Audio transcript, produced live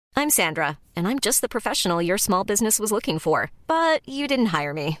I'm Sandra, and I'm just the professional your small business was looking for. But you didn't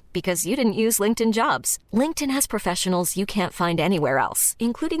hire me because you didn't use LinkedIn Jobs. LinkedIn has professionals you can't find anywhere else,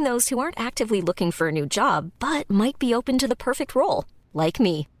 including those who aren't actively looking for a new job, but might be open to the perfect role, like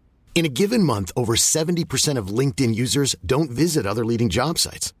me. In a given month, over 70% of LinkedIn users don't visit other leading job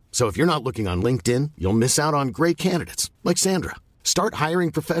sites. So if you're not looking on LinkedIn, you'll miss out on great candidates like Sandra. Start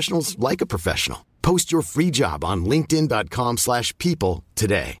hiring professionals like a professional. Post your free job on linkedin.com/people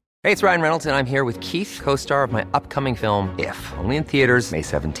today. Hey, it's Ryan Reynolds, and I'm here with Keith, co-star of my upcoming film, If, only in theaters May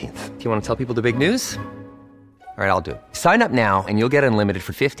 17th. Do you want to tell people the big news? All right, I'll do it. Sign up now and you'll get unlimited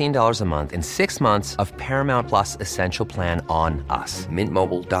for $15 a month and 6 months of Paramount Plus Essential Plan on us.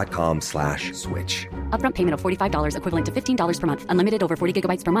 MintMobile.com/switch. Upfront payment of $45 equivalent to $15 per month. Unlimited over 40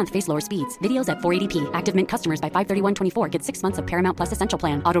 gigabytes per month. Face lower speeds. Videos at 480p. Active Mint customers by 531.24 get 6 months of Paramount Plus Essential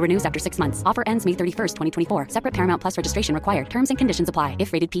Plan. Auto renews after 6 months. Offer ends May 31st, 2024. Separate Paramount Plus registration required. Terms and conditions apply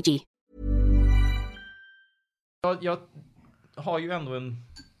if rated PG. Jag har ju ändå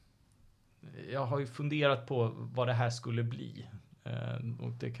jag har ju funderat på vad det här skulle bli.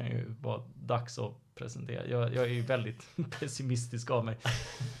 Och det kan ju vara dags att presentera. Jag är ju väldigt pessimistisk av mig.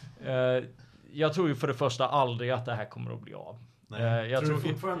 Jag tror ju för det första aldrig att det här kommer att bli av. Jag tror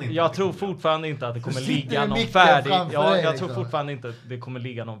fortfarande inte att det kommer ligga någon färdig. Jag tror fortfarande inte att det kommer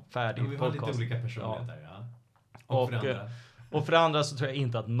ligga någon färdig podcast. Vi har lite olika personligheter, ja. Och för det andra så tror jag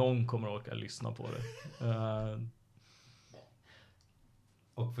inte att någon kommer att orka lyssna på det.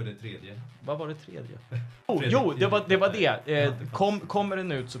 Och för det tredje. Vad var det tredje? Det var det. Kommer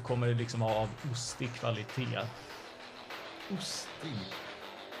den ut så kommer det liksom ha av ostig kvalitet. Ostig?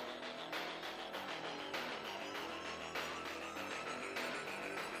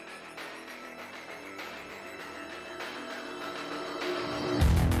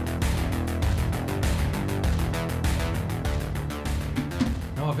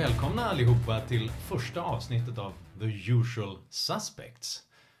 Ja, välkomna allihopa till första avsnittet av The Usual Suspects.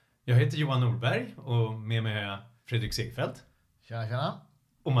 Jag heter Johan Norberg och med mig har jag Fredrik Segfeldt. Tjena.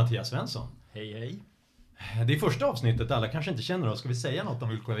 Och Mattias Svensson. Hej, hej. Det är första avsnittet, alla kanske inte känner oss. Ska vi säga något om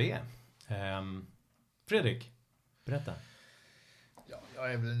vilka vi är? Fredrik, berätta. Ja,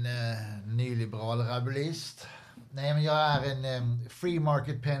 jag är väl en nyliberal rabulist. Nej, men jag är en free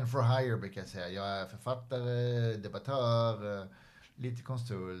market pen for hire, brukar jag säga. Jag är författare, debattör, lite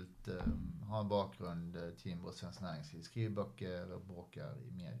konsult, har en bakgrund, Timbro, Svenskt Näringsliv, skriver böcker och bråkar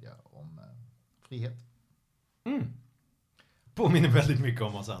i media om frihet. Påminner väldigt mycket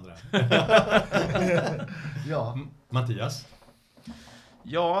om oss andra. Ja. Mattias?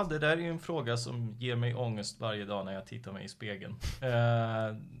 Ja, det där är ju en fråga som ger mig ångest varje dag när jag tittar mig i spegeln.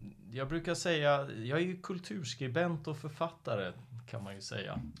 Jag brukar säga, jag är ju kulturskribent och författare, kan man ju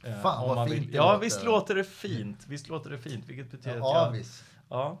säga. Fan, vad fint det Ja, låter. visst låter det fint. Vilket betyder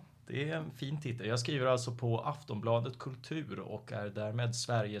Ja, det är en fin titel. Jag skriver alltså på Aftonbladet Kultur och är därmed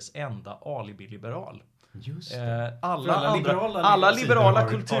Sveriges enda alibi-liberal. Just det. Alla liberala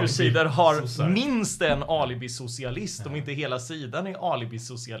kultursidor har minst en alibi-socialist, om inte hela sidan är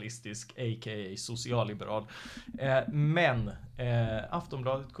alibi-socialistisk, a.k.a. socialliberal. Men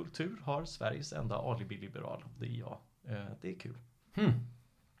Aftonbladet Kultur har Sveriges enda alibi-liberal. Det är jag. Det är kul.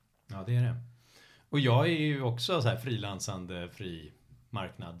 Ja, det är det. Och jag är ju också så här frilansande, fri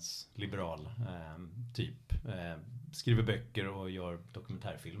marknadsliberal typ. Skriver böcker och gör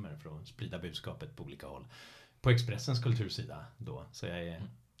dokumentärfilmer för att sprida budskapet på olika håll. På Expressens kultursida då. Så jag är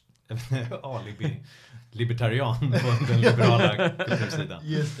alibi-libertarian på den liberala kultursidan.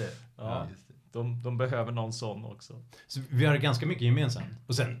 Just det. Ja, just det. De behöver någon sån också. Så vi har ganska mycket gemensamt.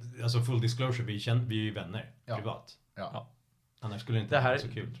 Och sen, alltså full disclosure, vi är ju vänner privat. Ja. Annars skulle det inte vara så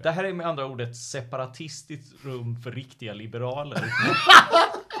kul, tror jag. Det här är med andra ord ett separatistiskt rum för riktiga liberaler.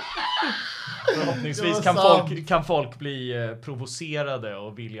 Förhoppningsvis kan folk bli provocerade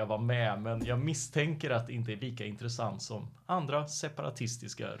och vilja vara med, men jag misstänker att det inte är lika intressant som andra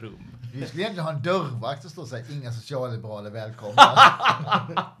separatistiska rum. Vi skulle egentligen ha en dörrvakt och stå och säga inga socialliberaler välkomna.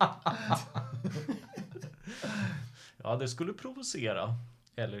 Ja, det skulle provocera,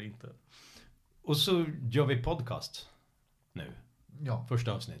 eller inte. Och så gör vi podcast nu. Ja.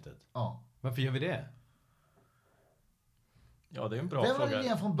 Första avsnittet. Ja. Varför gör vi det? Ja, det är en bra fråga. fråga. Vem var det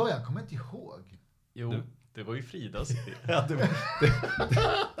igen från början? Kommer inte ihåg. Jo, det var ju Fridas idé. Ja,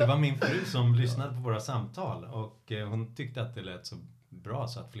 det var min fru som lyssnade på våra samtal och hon tyckte att det lät så bra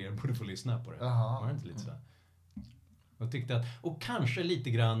så att fler borde få lyssna på det. Jaha. Var det inte lite så? Och tyckte att, och kanske lite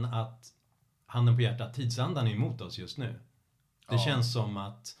grann att handen på hjärtat, tidsandan är emot oss just nu. Det känns som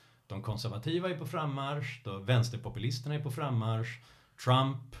att de konservativa är på frammarsch, då vänsterpopulisterna är på frammarsch,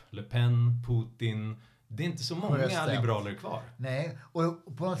 Trump, Le Pen, Putin, det är inte så många liberaler kvar. Nej,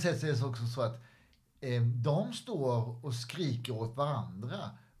 och på något sätt så är det också så att de står och skriker åt varandra.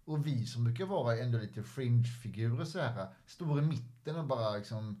 Och vi som brukar vara ändå lite fringe-figurer så här, står i mitten och bara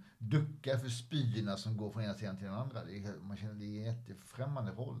liksom duckar för spyna som går från ena sidan till den andra. Man känner det är en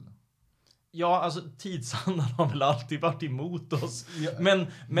jättefrämmande roll. Ja, alltså tidsandan har väl alltid varit emot oss. Ja.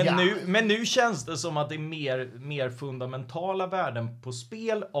 Men nu känns det som att det är mer fundamentala värden på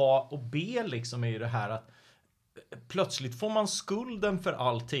spel. A och B liksom är ju det här att plötsligt får man skulden för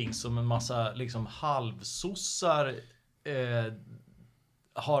allting som en massa liksom halvsossar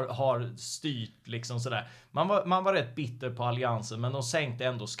har styrt liksom sådär. Man var rätt bitter på alliansen, men de sänkte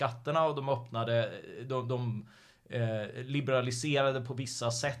ändå skatterna och de öppnade de liberaliserade på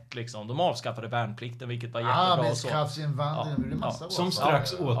vissa sätt liksom. De avskaffade värnplikten, vilket var jättebra. Arbetskraftsinvandring, det är massa som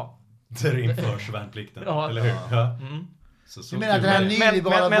strax återinförs värnplikten, eller hur? Ja. Du menar att den här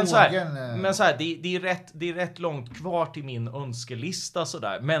nyliberala vågen... Men så här, det är rätt långt kvar till min önskelista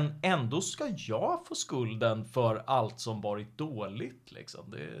sådär. Men ändå ska jag få skulden för allt som varit dåligt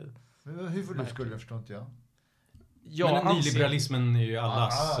liksom. Hur får du skulden, förstår inte jag. Men nyliberalismen är ju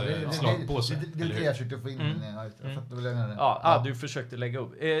allas slag på sig. Det är det jag försökte få in. Du försökte lägga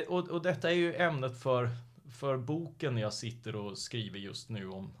upp. Och detta är ju ämnet för boken jag sitter och skriver just nu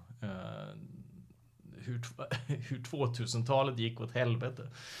om hur 2000-talet gick åt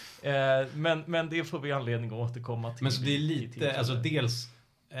helvete. Men det får vi anledning att återkomma till. Men så det är lite, alltså dels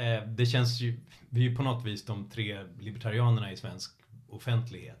det känns ju, vi är ju på något vis de 3 libertarianerna i svensk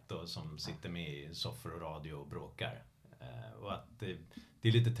offentlighet då, som sitter med i soffor och radio och bråkar. Och att det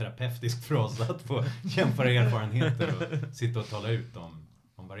är lite terapeutiskt för oss att få jämföra erfarenheter och sitta och tala ut om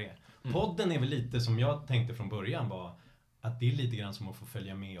vad det är. Podden är väl lite som jag tänkte från början var att det är lite grann som att få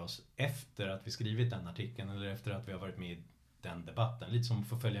följa med oss efter att vi skrivit den artikeln eller efter att vi har varit med i den debatten. Lite som att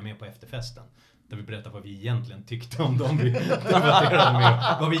få följa med på efterfesten. Där vi berättar vad vi egentligen tyckte om dem vi debatterade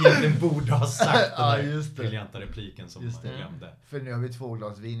med. Vad vi egentligen borde ha sagt. Den briljanta repliken som man glömde. För nu har vi 2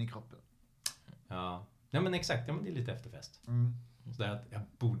 glas vin i kroppen. Ja, men exakt. Ja, men det är lite efterfest. Så där att jag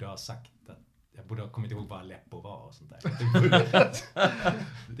borde ha sagt att jag borde ha kommit ihåg vad Aleppo var och sånt där.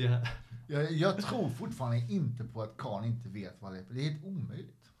 Jag tror fortfarande inte på att Karl inte vet vad Aleppo är. Det är helt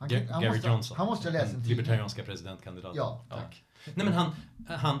omöjligt. Han måste ha läst en tidning. Libertarianska presidentkandidat. Ja, tack. Nej, men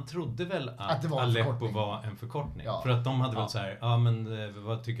han trodde väl att Aleppo var en förkortning. Ja. För att de hade väl så här, men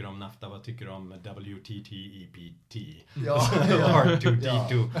vad tycker du om NAFTA? Vad tycker du om WTTEPT?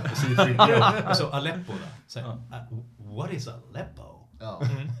 R2D2 och C3PO. Och så Aleppo då. Så här, what is Aleppo? Ja.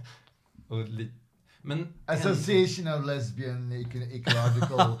 Och men Association of Lesbian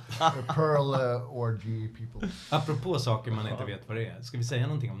Ecological Pearl Orgy People. Apropå saker man inte vet vad det är. Ska vi säga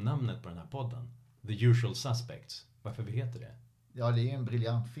någonting om namnet på den här podden? The Usual Suspects. Varför vi heter det? Ja, det är en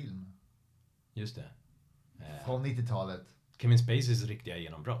briljant film. Just det. Från 90-talet. Kevin Spaceys riktiga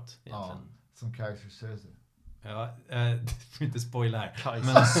genombrott. Ja, som Kaiser Söze. Ja, får inte spoila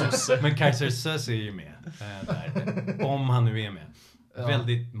här. Men Kaiser Söze är ju med. Där, om han nu är med. Ja.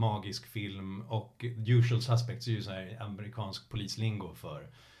 Väldigt magisk film och Usual Suspects är ju så här amerikansk polislingo för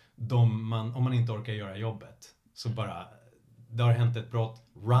om man inte orkar göra jobbet så bara det har hänt ett brott,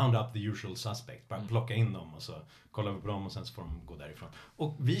 round up the usual suspect, bara plocka in dem och så kollar vi på dem och sen så får de gå därifrån.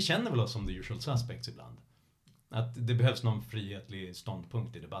 Och vi känner väl oss som the usual suspects ibland. Att det behövs någon frihetlig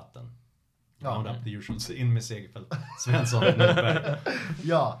ståndpunkt i debatten. Round up the usual, in med Segerfeldt, Svensson, Norberg.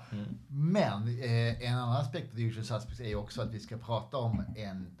 Ja, men en annan aspekt av the usual suspects är ju också att vi ska prata om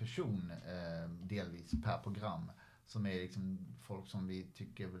en person delvis per program som är liksom folk som vi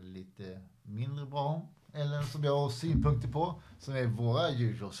tycker väl lite mindre bra om eller som vi har synpunkter på som är våra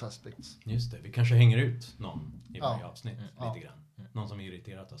usual suspects. Just det, vi kanske hänger ut någon i varje avsnitt lite grann. Någon som vi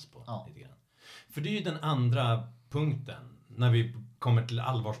irriterat oss på lite grann. För det är ju den andra punkten. När vi kommer till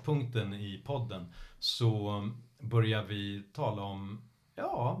allvarspunkten i podden så börjar vi tala om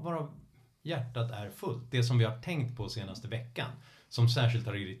varav hjärtat är fullt. Det som vi har tänkt på senaste veckan. Som särskilt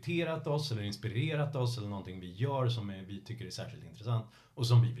har irriterat oss eller inspirerat oss eller någonting vi gör som vi tycker är särskilt intressant och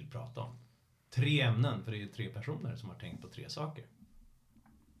som vi vill prata om. 3 ämnen, för det är 3 personer som har tänkt på 3 saker.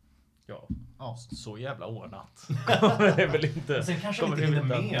 Ja, så jävla ordnat. Det är väl inte. Sen kanske inte hinner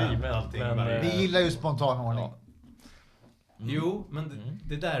med allting. Vi gillar ju spontan ordning. Ja. Jo, men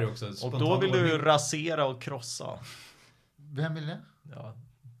det där är också spontan och då vill ordning. du rasera och krossa. Vem vill det? Ja,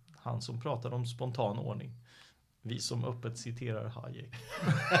 han som pratar om spontan ordning. Vi som öppet citerar Hayek.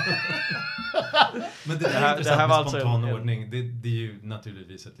 Men det här med spontan ordning, det är ju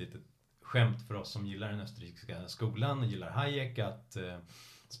naturligtvis ett litet skämt för oss som gillar den österrikiska skolan, gillar Hayek, att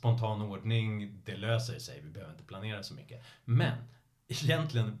spontan ordning, det löser sig, vi behöver inte planera så mycket. Men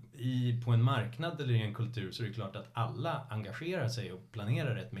egentligen på en marknad eller i en kultur så är det klart att alla engagerar sig och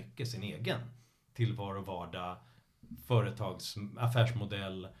planerar rätt mycket sin egen tillvaro och vardag, företags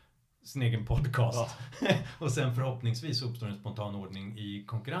affärsmodell, sin egen podcast. Ja. Och sen förhoppningsvis uppstår en spontan ordning i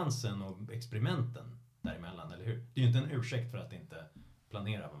konkurrensen och experimenten däremellan, eller hur? Det är ju inte en ursäkt för att inte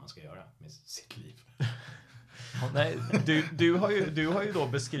planera vad man ska göra med sitt liv. Nej, du har ju då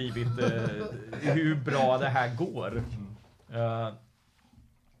beskrivit hur bra det här går.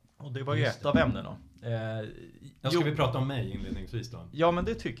 Och det var ju ett av ämnena. Ska vi prata om mig inledningsvis då? Ja, men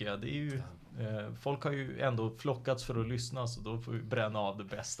det tycker jag. Det är ju, folk har ju ändå flockats för att lyssna, så då får vi bränna av det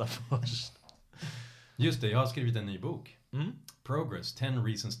bästa först. Just det, jag har skrivit en ny bok. Progress, 10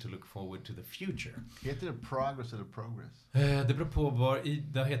 reasons to look forward to the future. Heter det Progress eller Progress? Det beror på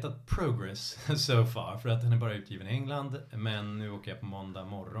det har hetat Progress so far, för att den är bara utgiven i England. Men nu åker jag på måndag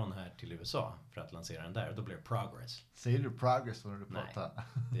morgon här till USA för att lansera den där. Och då blir det Progress. Säger du Progress när du pratar? Nej,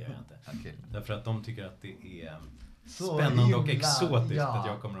 det gör jag inte. Okay. Därför att de tycker att det är så spännande och exotiskt att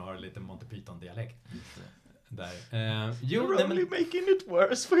jag kommer att ha lite Monty Python-dialekt. Där. You're only making it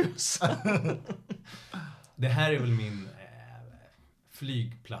worse for yourself. Det här är väl min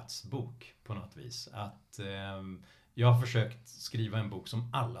flygplatsbok på något vis. Att jag har försökt skriva en bok som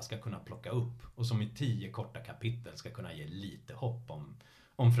alla ska kunna plocka upp och som i 10 korta kapitel ska kunna ge lite hopp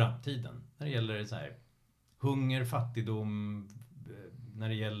om framtiden. När det gäller så här, hunger, fattigdom, när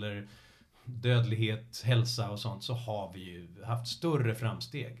det gäller dödlighet, hälsa och sånt, så har vi ju haft större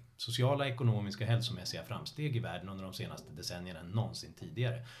framsteg. Sociala, ekonomiska, hälsomässiga framsteg i världen under de senaste decennierna än någonsin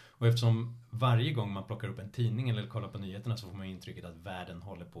tidigare. Och eftersom varje gång man plockar upp en tidning eller kollar på nyheterna så får man intrycket att världen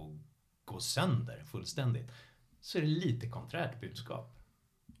håller på att gå sönder fullständigt, så är det lite konträrt budskap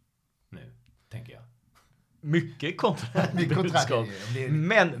nu, tänker jag. Mycket konträrt budskap.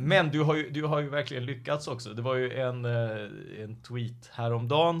 Men du har ju verkligen lyckats också. Det var ju en tweet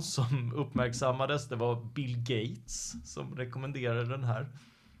häromdagen som uppmärksammades. Det var Bill Gates som rekommenderade den här.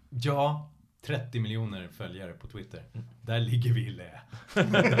 Ja, 30 miljoner följare på Twitter. Där ligger vi i lä.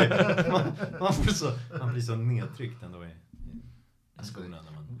 man blir så nedtryckt ändå i skorna.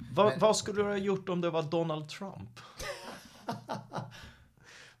 Vad skulle du ha gjort om det var Donald Trump?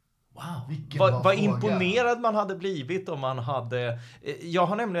 Wow. Vad imponerad man hade blivit om man hade... Jag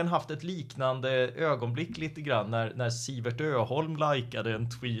har nämligen haft ett liknande ögonblick lite grann när Sivert Öholm likade en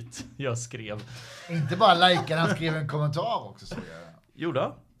tweet jag skrev. Inte bara likade, han skrev en kommentar också. Så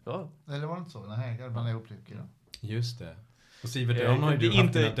Gjorde? Ja. Eller var det inte så? Nej, jag blandade ihop det. Just det. Och Sivert Öholm har ju du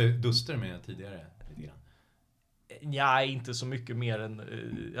haft dina duster med tidigare. Lite grann. Ja, inte så mycket mer än...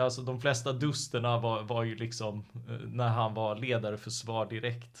 Alltså de flesta dusterna var ju liksom när han var ledare för Svar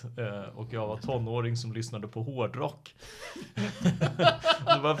Direkt och jag var tonåring som lyssnade på hårdrock.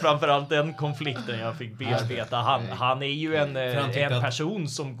 Det var framförallt den konflikten jag fick bearbeta. Han är ju en person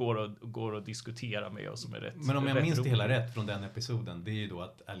som går att diskutera med och som är rätt. Men om jag minns det hela rätt från den episoden, det är ju då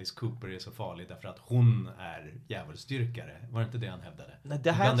att Alice Cooper är så farlig därför att hon är djävulsdyrkare. Var det inte det han hävdade? Nej,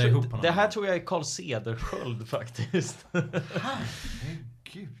 det här tror jag är Carl Cederschiöld faktiskt.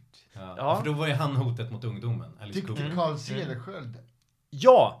 Herregud. Ja, för då var ju han hotet mot ungdomen. Alice Cooper. Tyckte Carl Cederschiöld.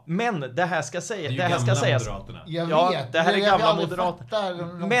 Ja, men det här ska sägas. Det ska sägas. Jag vet. Det här är gamla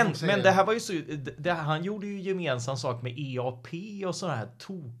Moderaterna. Men det här var ju så... han gjorde ju gemensam sak med EAP och sådana här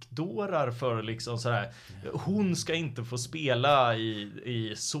tokdårar för liksom sådär. Hon ska inte få spela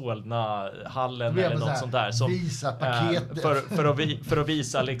i Solna-hallen eller något sånt där. Som, visa paketet. För att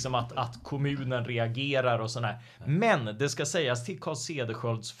visa liksom att kommunen reagerar och sådär. Men det ska sägas till Carl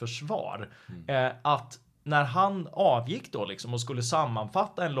Cederschiölds försvar att när han avgick då liksom och skulle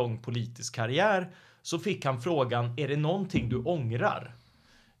sammanfatta en lång politisk karriär så fick han frågan, är det någonting du ångrar?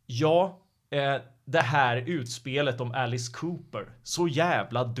 Ja, det här utspelet om Alice Cooper. Så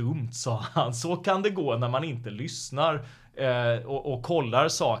jävla dumt, sa han. Så kan det gå när man inte lyssnar och kollar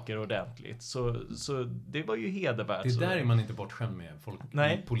saker ordentligt. Så det var ju hedervärt. Det där är man inte bortskämd med. Folk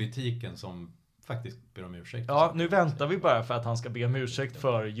i politiken som faktiskt ber om ursäkt. Ja, nu väntar vi bara för att han ska be om ursäkt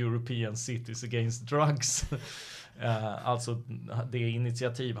för European Cities Against Drugs. Alltså det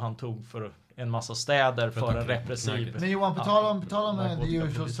initiativ han tog för en massa städer för en repressiv... Men Johan, på tal om The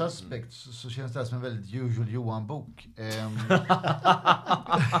Usual Suspects så känns det här som en väldigt Usual Johan-bok.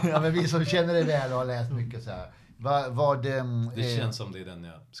 Ja, men vi som känner det väl och har läst mycket så här. Det känns som det är den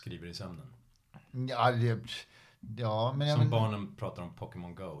jag skriver i sömnen. Ja, men som barnen pratar om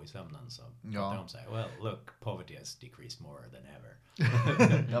Pokémon Go i sömnen så pratar de så här, well, look, poverty has decreased more than ever.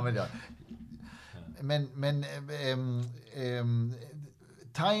 Men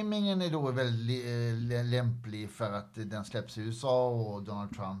timingen är då väldigt lämplig för att den släpps i USA och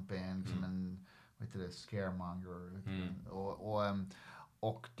Donald Trump är scaremonger.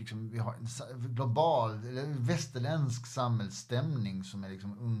 Och liksom, vi har en global, eller västerländsk samhällsstämning som är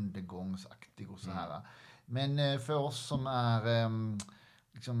liksom undergångsaktig och så här. Men för oss som är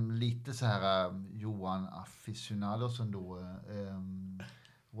liksom lite så här Johan aficionados ändå,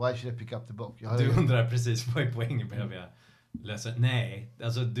 why should I pick up the book? Du undrar precis vad är poängen, behöver jag läsa? Nej,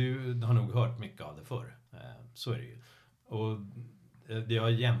 alltså du har nog hört mycket av det förr. Så är det ju. Och jag har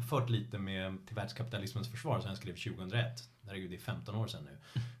jämfört lite med Till världskapitalismens försvar som jag skrev 2001. Herregud, det är 15 år sedan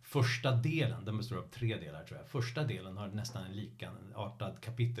nu. Första delen, den består av 3 delar tror jag. Första delen har nästan en likartad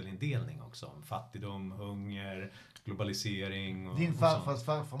kapitelindelning också. Om fattigdom, hunger, globalisering. Och, din farfars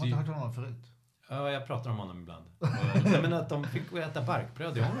farfar, har inte hört honom förut? Ja, jag pratar om honom ibland. Jag menar att de fick äta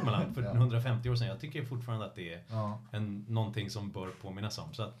barkbröd i Ångermanland för 150 år sedan. Jag tycker fortfarande att det är någonting som bör påminnas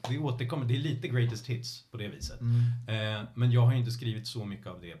om. Så att det återkommer, det är lite greatest hits på det viset. Men jag har ju inte skrivit så mycket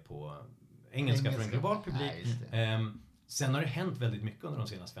av det på engelska för en global publik. Sen har det hänt väldigt mycket under de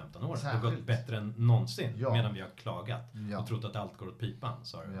senaste 15 åren. Det har gått bättre än någonsin medan vi har klagat och trott att allt går åt pipan,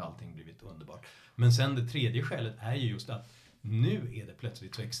 så har allting blivit underbart. Men sen det tredje skälet är ju just att nu är det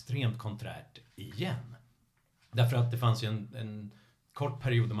plötsligt så extremt konträrt igen. Därför att det fanns ju en kort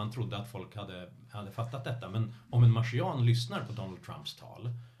period där man trodde att folk hade fattat detta. Men om en marsian lyssnar på Donald Trumps tal,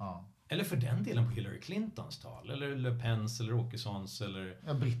 eller för den delen på Hillary Clintons tal, eller Le Pens, eller Åkessons,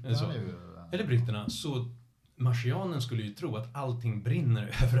 eller britterna, så marsianen skulle ju tro att allting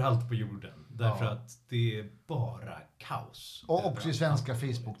brinner överallt på jorden. Därför att det är bara kaos. Och också i svenska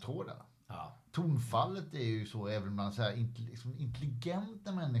Facebook-trådar. Tonfallet är ju så, även bland så här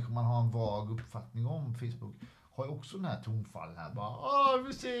intelligenta människor, man har en vag uppfattning om Facebook, har ju också den här tonfallen här. Bara,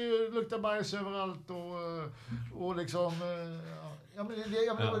 vi ser, det luktar bajs överallt och liksom, det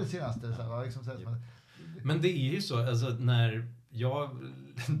var det senaste. Så här, liksom, så här, men det är ju så, alltså när jag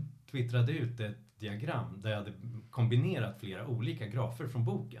twittrade ut ett diagram där jag hade kombinerat flera olika grafer från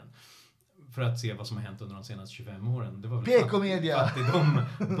boken för att se vad som har hänt under de senaste 25 åren. Det var väl fattigdom,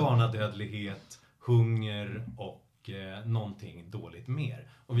 barnadödlighet, hunger och någonting dåligt mer.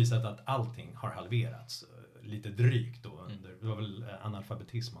 Och visat att allting har halverats lite drygt då. Det var väl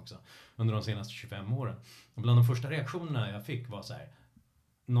analfabetism också under de senaste 25 åren. Och bland de första reaktionerna jag fick var så här,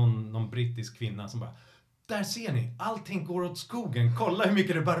 någon brittisk kvinna som bara, där ser ni, allting går åt skogen. Kolla hur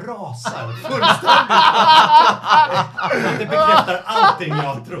mycket det bara rasar. Fullständigt. Det bekräftar allting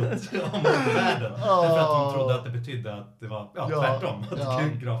jag har trott om världen. Därför att de trodde att det betydde att det var tvärtom.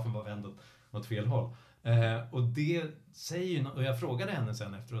 Att grafen var vänd åt fel håll. Och det säger ju, och jag frågade henne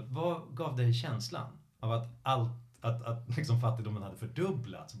sen efteråt, vad gav dig känslan av att liksom fattigdomen hade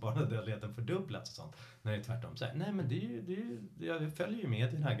fördubblats, bara dödligheten fördubblats och sånt, när det är tvärtom. Så här, nej, men jag följer ju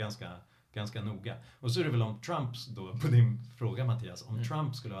med den här ganska noga. Och så är det väl om Trumps då, på din fråga Mattias, om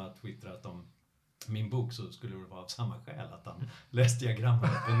Trump skulle ha twittrat om min bok, så skulle det vara av samma skäl att han läste diagrammen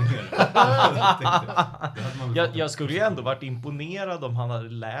upp och ner. Jag skulle ju ändå varit imponerad om han hade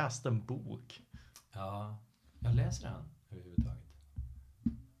läst en bok. Ja, jag läser den överhuvudtaget.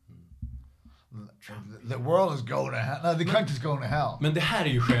 The world is going to hell. No, the country's going to hell. Men det här är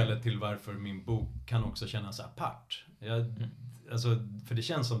ju skälet till varför min bok kan också kännas apart. Alltså, för det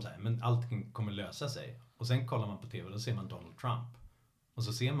känns som så här, men allting kommer lösa sig. Och sen kollar man på tv och då ser man Donald Trump. Och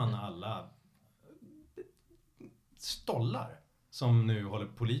så ser man alla stollar som nu håller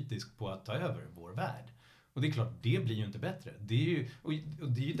politiskt på att ta över vår värld. Och det är klart, det blir ju inte bättre. Det är ju, och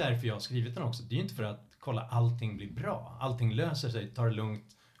det är ju därför jag har skrivit den också. Det är ju inte för att kolla allting blir bra. Allting löser sig, tar det lugnt,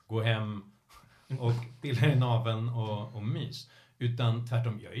 gå hem och pilla i naveln och mys. Utan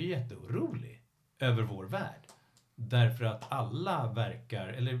tvärtom, jag är jätteorolig över vår värld. Därför att alla verkar,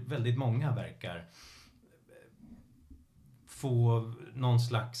 eller väldigt många verkar, få någon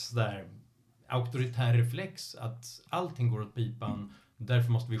slags där auktoritär reflex att allting går åt pipan.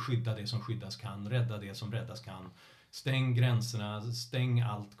 Därför måste vi skydda det som skyddas kan, rädda det som räddas kan. Stäng gränserna, stäng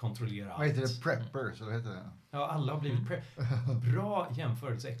allt, kontrollera allt. Vad heter det? Preppers, eller heter det? Ja, alla har blivit bra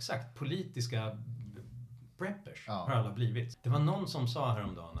jämförelse, exakt. Politiska preppers har alla blivit. Det var någon som sa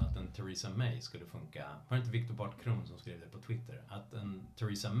häromdagen att en Theresa May skulle funka. Var det inte Victor Bart Kron som skrev det på Twitter? Att en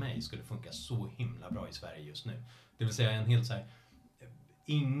Theresa May skulle funka så himla bra i Sverige just nu. Det vill säga en helt så här,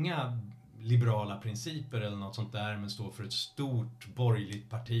 inga liberala principer eller något sånt där, men stå för ett stort borgerligt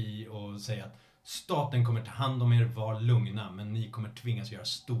parti och säga att staten kommer ta hand om er, var lugna, men ni kommer tvingas göra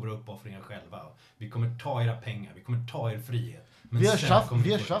stora uppoffringar själva. Vi kommer ta era pengar, vi kommer ta er frihet. Men vi har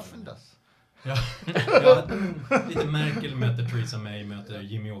schaffen das. Ja, lite Merkel möter Theresa May, möter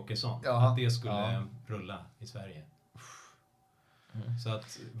Jimmy Åkesson. Att det skulle rulla i Sverige. Så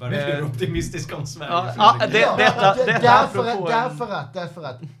att varför är du optimistisk om Sverige? Därför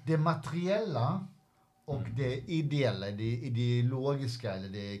att det materiella och det ideella, det ideologiska eller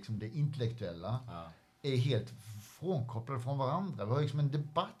det, liksom det intellektuella är helt frånkopplade från varandra. Vi har liksom en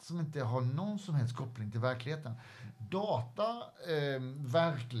debatt som inte har någon som helst koppling till verkligheten. Data,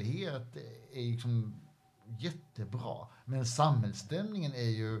 verklighet är liksom jättebra. Men samhällsstämningen är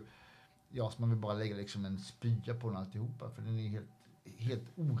ju, så man vill bara lägga liksom en spya på den alltihopa. För den är helt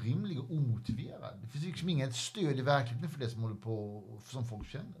orimlig och omotiverad. Det finns liksom inget stöd i verkligheten för det som håller på, som folk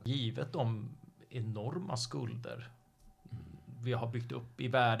känner. Givet de enorma skulder vi har byggt upp i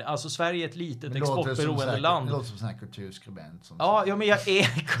världen. Alltså Sverige är ett litet exportberoende land. Det låter som en kulturskribent. Ja, men jag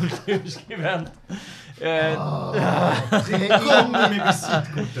är kulturskribent. Kommer med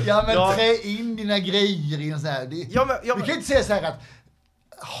visitkortet. Ja, men trä in dina grejer i en sån här. Vi kan inte säga så här att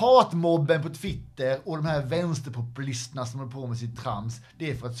hatmobben på Twitter och de här vänsterpopulisterna som håller på med sitt trams,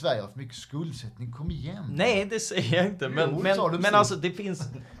 det är för att Sverige har för mycket skuldsättning. Kom igen. Nej, det säger jag inte. Men alltså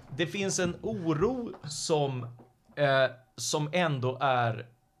det finns en oro som ändå är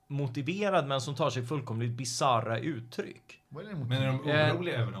motiverad men som tar sig fullkomligt bizarra uttryck. Men är de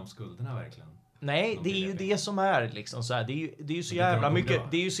oroliga över de skulderna verkligen? Nej, det är ju det som är liksom så här. Det är ju så jävla mycket.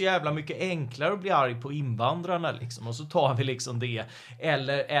 Det är ju så jävla mycket enklare att bli arg på invandrarna liksom, och så tar vi liksom det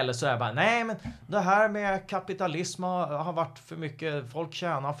eller så är bara nej, men det här med kapitalism har varit för mycket, folk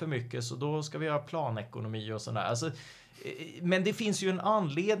tjänar för mycket, så då ska vi ha planekonomi och sådär. Alltså, men det finns ju en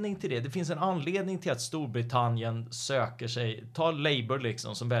anledning till det. Det finns en anledning till att Storbritannien söker sig, ta Labour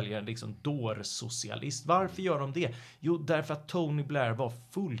liksom, som väljer en liksom dårsocialist. Varför gör de det? Jo, därför att Tony Blair var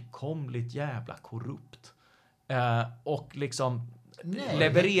fullkomligt jävla korrupt. Och liksom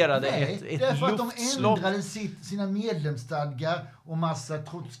levererade ett därför att luftslott. De ändrade sina medlemsstadgar och massa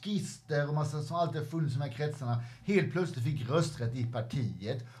trotskister och massa som alltid har funnits i de här kretsarna helt plötsligt fick rösträtt i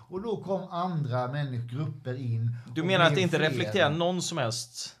partiet. Och då kom andra människogrupper in. Du menar att det inte reflekterar någon som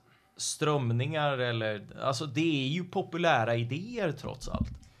helst strömningar eller, alltså det är ju populära idéer trots allt.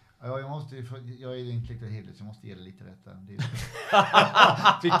 Ja, jag är ju intellektuell helhet, så jag måste ge det lite rätt där.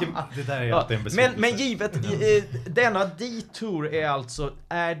 Det där är alltid en besvikelse. Men givet, denna detour är alltså,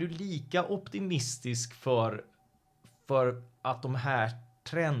 är du lika optimistisk för att de här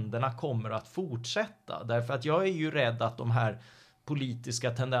trenderna kommer att fortsätta? Därför att jag är ju rädd att de här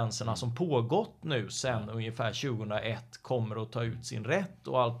politiska tendenserna som pågått nu sedan ungefär 2001 kommer att ta ut sin rätt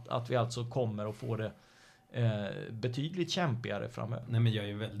och att vi alltså kommer att få det betydligt kämpigare framöver. Nej, men jag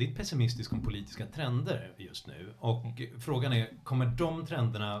är väldigt pessimistisk om politiska trender just nu. Och frågan är, kommer de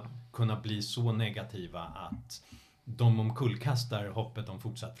trenderna kunna bli så negativa att de omkullkastar hoppet om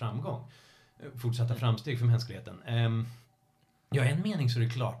fortsatta framsteg för mänskligheten? Ja, en mening så är det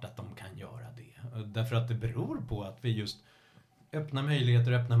klart att de kan göra det. Därför att det beror på att vi just öppnar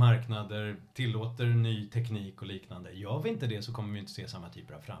möjligheter, öppnar marknader, tillåter ny teknik och liknande. Gör vi inte det så kommer vi inte se samma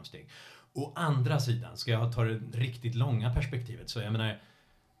typer av framsteg. Å andra sidan, ska jag ta det riktigt långa perspektivet, så jag menar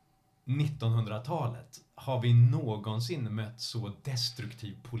 1900-talet, har vi någonsin mött så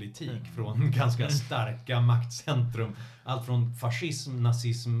destruktiv politik från ganska starka maktcentrum? Allt från fascism,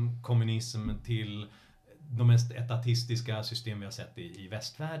 nazism, kommunism till de mest etatistiska system vi har sett i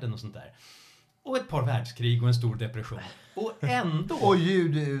västvärlden och sånt där. Och ett par världskrig och en stor depression. Och ändå... och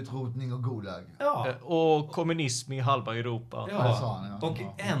judeutrotning och gulag. Ja. Och kommunism i halva Europa. Ja. Och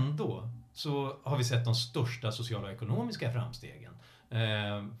ändå så har vi sett de största sociala och ekonomiska framstegen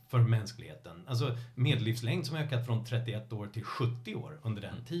för mänskligheten. Alltså medellivslängd som ökat från 31 år till 70 år under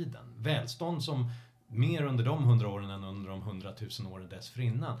den tiden. Välstånd som mer under de 100 åren än under de 100 000 åren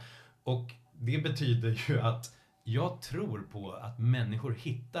dessförinnan. Och det betyder ju att jag tror på att människor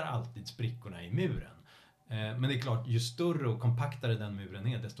hittar alltid sprickorna i muren. Men det är klart, ju större och kompaktare den muren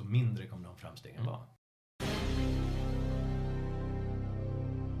är, desto mindre kommer de framstegen vara.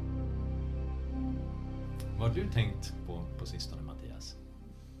 Vad har du tänkt på sistone, Mattias?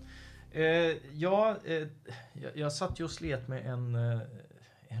 Jag satt ju och slet med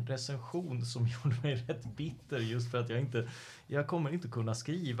en recension som gjorde mig rätt bitter just för att jag kommer inte kunna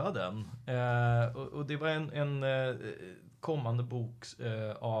skriva den. Och det var en kommande bok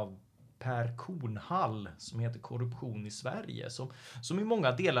av Per Kornhall som heter Korruption i Sverige, som i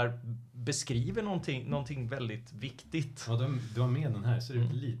många delar beskriver någonting väldigt viktigt. Ja, du har med den här, så det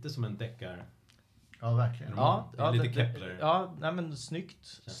är lite som en deckare. Ja, verkligen. Ja, lite Kepler. Ja, nej, men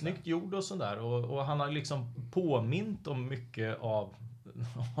snyggt gjord och sådär. Och han har liksom påmint om mycket av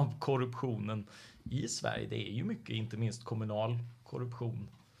korruptionen i Sverige. Det är ju mycket, inte minst kommunal korruption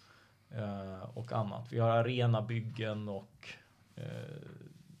och annat. Vi har arenabyggen och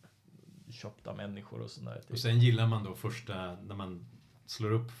köpta människor och sådär. Och sen gillar man då när man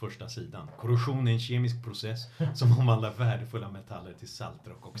slår upp första sidan. Korrosion är en kemisk process som omvandlar värdefulla metaller till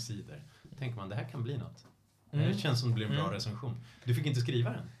salter och oxider. Tänker man, det här kan bli något. Det känns som det blir en bra recension. Du fick inte skriva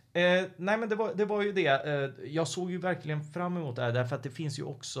den? Nej, men det var ju det. Jag såg ju verkligen fram emot det här, därför att det finns ju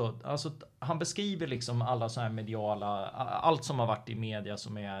också, alltså han beskriver liksom alla så här mediala, allt som har varit i media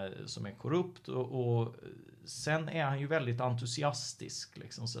som är korrupt, och sen är han ju väldigt entusiastisk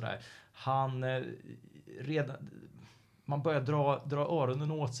liksom sådär. Man börjar dra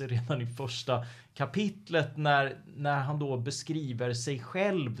öronen åt sig redan i första kapitlet när han då beskriver sig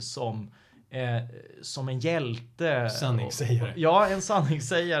själv som en hjälte. Sanningssägare. Ja, en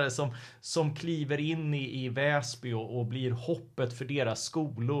sanningssägare som kliver in i Väsby och blir hoppet för deras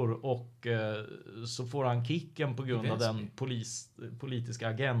skolor, och så får han kicken på grund av den politiska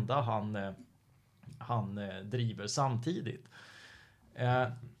agenda han driver samtidigt.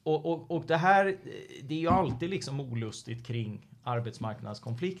 Och det här, det är ju alltid liksom olustigt kring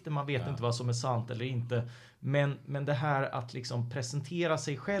arbetsmarknadskonflikter. Man vet inte vad som är sant eller inte. Men det här att liksom presentera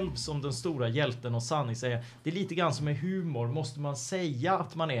sig själv som den stora hjälten och sanningssägaren, det är lite grann som med humor. Måste man säga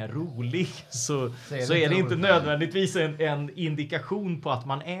att man är rolig så är det inte nödvändigtvis en indikation på att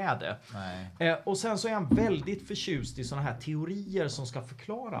man är det. Och sen så är han väldigt förtjust i såna här teorier som ska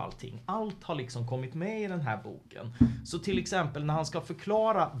förklara allting. Allt har liksom kommit med i den här boken. Så till exempel när han ska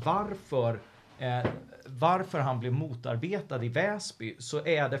förklara varför han blev motarbetad i Väsby, så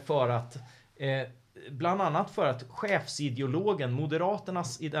är det för att bland annat för att chefsideologen,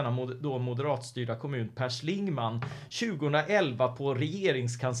 Moderaternas i denna då moderatstyrda kommun, Per Schlingmann, 2011 på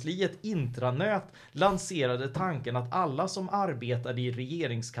regeringskansliet intranät lanserade tanken att alla som arbetade i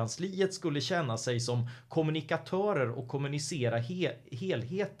regeringskansliet skulle känna sig som kommunikatörer och kommunicera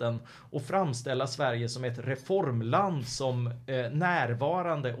helheten och framställa Sverige som ett reformland, som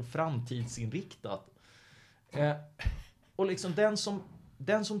närvarande och framtidsinriktat. Och liksom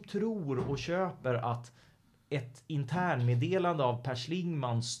den som tror och köper att ett internmeddelande av Per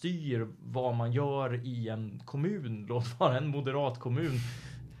Schlingmann styr vad man gör i en kommun, låt vara en moderat kommun,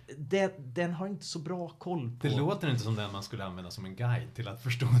 den har inte så bra koll på. Det låter inte som den man skulle använda som en guide till att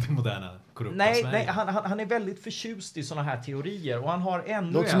förstå det moderna korrupta Sverige. Nej, han är väldigt förtjust i såna här teorier, och han har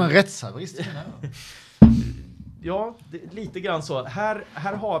ännu låter som en rättshaverist. Ja, lite grann så.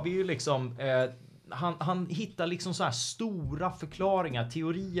 Här har vi ju liksom han hittar liksom så här stora förklaringar,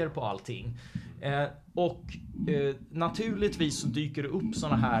 teorier på allting. Och naturligtvis så dyker det upp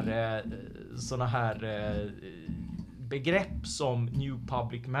såna här begrepp som New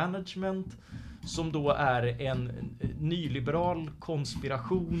Public Management, som då är en nyliberal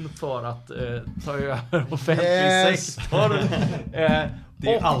konspiration för att ta över offentlig sektor.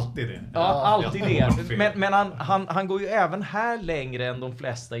 Det är alltid det. Ja, alltid det. Men han går ju även här längre än de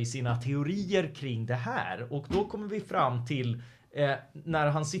flesta i sina teorier kring det här. Och då kommer vi fram till när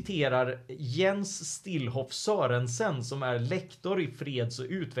han citerar Jens Stillhoff Sörensen, som är lektor i freds- och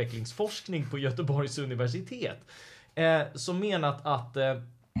utvecklingsforskning på Göteborgs universitet, som menat att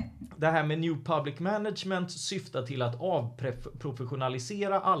det här med New Public Management syftar till att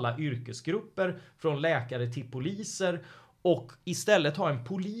avprofessionalisera alla yrkesgrupper från läkare till poliser, och istället ha en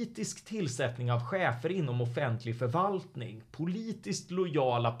politisk tillsättning av chefer inom offentlig förvaltning. Politiskt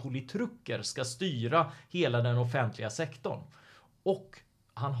lojala politruker ska styra hela den offentliga sektorn. Och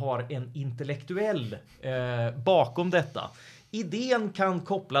han har en intellektuell bakom detta. Idén kan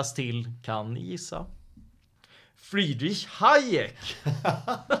kopplas till, kan ni gissa? Friedrich Hayek.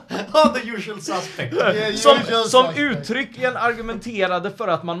 The usual suspect. Som uttryckligen argumenterade för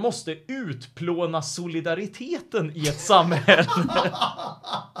att man måste utplåna solidariteten i ett samhälle.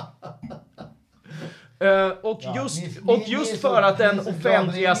 Och just för att den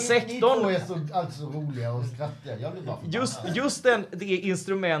offentliga sektorn... Ni två är så alltså roliga och skrattiga. Jag vill bara just det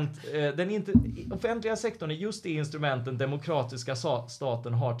instrument... offentliga sektorn är just det instrument den demokratiska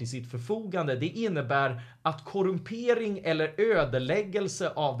staten har till sitt förfogande. Det innebär att korrumpering eller ödeläggelse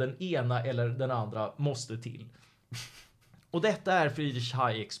av den ena eller den andra måste till. Och detta är Friedrich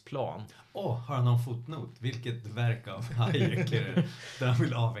Hayeks plan. Har han någon fotnot? Vilket verk av Hayek är det där han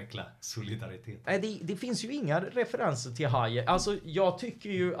vill avveckla solidaritet? Det finns ju inga referenser till Hayek. Alltså, jag tycker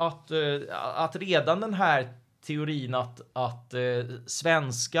ju att redan den här teorin att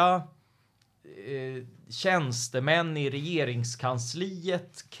svenska tjänstemän i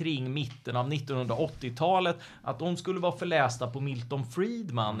regeringskansliet kring mitten av 1980-talet, att de skulle vara förlästa på Milton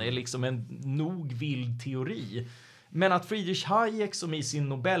Friedman, är liksom en nog vild teori. Men att Friedrich Hayek, som i sin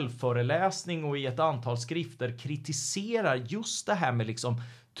Nobelföreläsning och i ett antal skrifter kritiserar just det här med liksom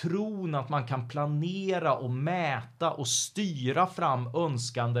tron att man kan planera och mäta och styra fram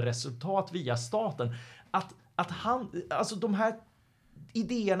önskande resultat via staten. Att han, alltså de här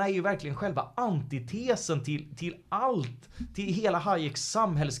idéerna är ju verkligen själva antitesen till allt, till hela Hayeks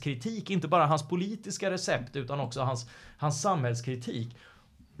samhällskritik, inte bara hans politiska recept utan också hans samhällskritik.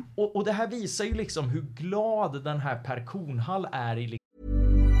 Och det här visar ju liksom hur glad den här Per Kornhall är i.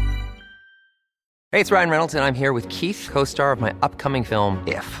 Hey, it's Ryan Reynolds, and I'm here with Keith, co-star of my upcoming film,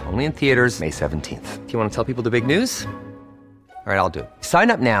 If, only in theaters May 17th. Do you want to tell people the big news? All right, I'll do it. Sign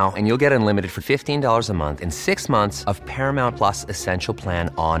up now and you'll get unlimited for $15 a month and 6 months of Paramount Plus Essential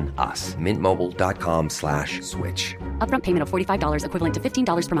Plan on us. MintMobile.com/switch. Upfront payment of $45 equivalent to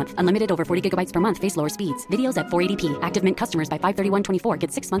 $15 per month. Unlimited over 40 gigabytes per month. Face lower speeds. Videos at 480p. Active Mint customers by 531.24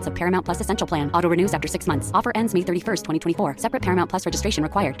 get 6 months of Paramount Plus Essential Plan. Auto renews after 6 months. Offer ends May 31st, 2024. Separate Paramount Plus registration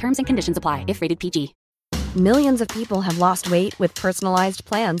required. Terms and conditions apply if rated PG. Millions of people have lost weight with personalized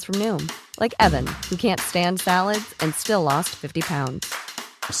plans from Noom. Like Evan, who can't stand salads and still lost 50 pounds.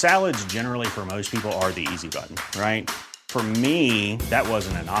 Salads generally for most people are the easy button, right? For me, that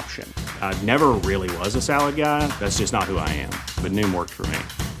wasn't an option. I never really was a salad guy. That's just not who I am. But Noom worked for me.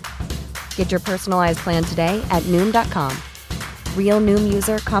 Get your personalized plan today at Noom.com. Real Noom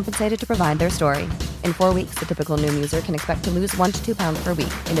user compensated to provide their story. In 4 weeks, the typical Noom user can expect to lose 1 to 2 pounds per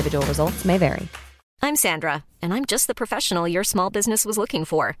week. Individual results may vary. I'm Sandra, and I'm just the professional your small business was looking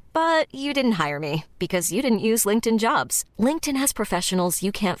for. But you didn't hire me because you didn't use LinkedIn Jobs. LinkedIn has professionals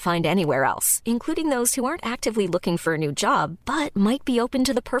you can't find anywhere else, including those who aren't actively looking for a new job, but might be open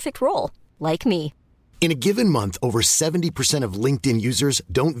to the perfect role, like me. In a given month, over 70% of LinkedIn users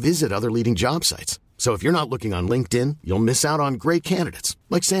don't visit other leading job sites. So if you're not looking on LinkedIn, you'll miss out on great candidates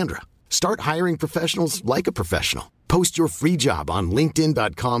like Sandra. Start hiring professionals like a professional. Post your free job on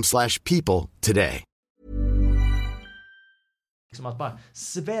linkedin.com/people today. Liksom att bara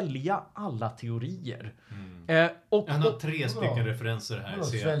svälja alla teorier. Han har 3 stycken referenser här.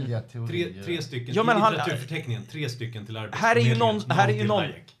 Svälja teorier. Tre stycken ja, men i litteraturförteckningen. 3 stycken till här är ju någon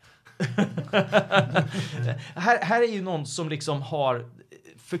här är ju någon som liksom har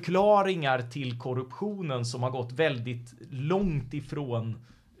förklaringar till korruptionen som har gått väldigt långt ifrån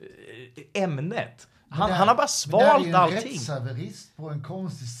ämnet. Han har bara svalt allting. Det är en rättshaverist på en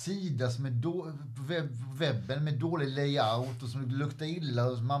konstig sida som är webben med dålig layout och som luktar illa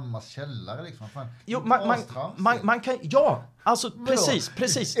hos mammas källare liksom. Fan, jo, man kan alltså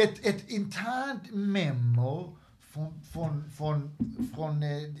precis. Ett internt memo från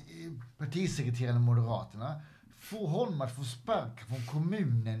partisekreteraren Moderaterna får honom att få spark från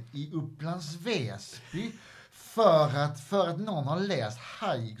kommunen i Upplands Väsby för att någon har läst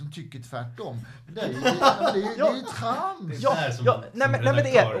Hayek som tycker tvärtom. Det är ju trams.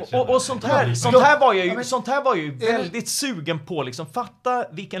 Och sånt här var ju väldigt sugen på liksom, fatta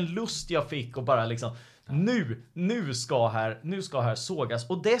vilken lust jag fick och bara liksom nu ska här sågas.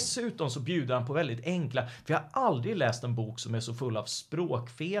 Och dessutom så bjuder han på väldigt enkla, för jag har aldrig läst en bok som är så full av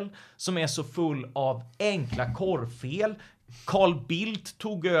språkfel, som är så full av enkla korrfel. Carl Bildt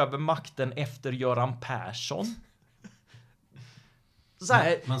tog över makten efter Göran Persson. Så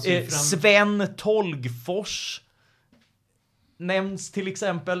här, Sven Tolgfors nämns till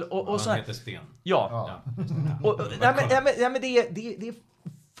exempel. Och så här, heter Sten. Ja. Men det är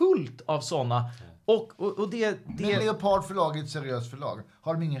fullt av såna. Och det... Men Leopard förlag är ett seriöst förlag.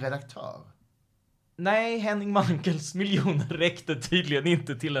 Har de ingen redaktör? Nej, Henning Mankels miljoner räckte tydligen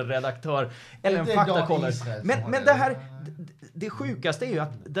inte till en redaktör eller en faktakollare. Men det här, det sjukaste är ju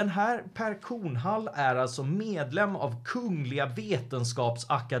att den här Per Kornhall är alltså medlem av Kungliga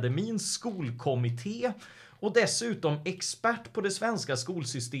Vetenskapsakademins skolkommitté och dessutom expert på det svenska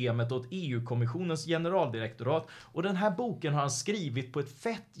skolsystemet och EU-kommissionens generaldirektorat. Och den här boken har han skrivit på ett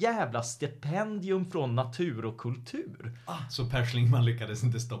fett jävla stipendium från natur och kultur. Så Per Schlingmann lyckades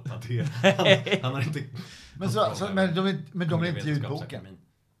inte stoppa det. Han har inte... Men de är inte ut boken.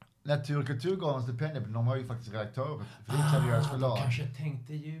 Natur och kultur gav en stipendium, men de har ju faktiskt redaktörer. För det är ett seriöst förlag. De kanske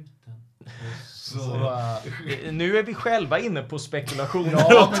tänkte ge ut den. Nu är vi själva inne på spekulationer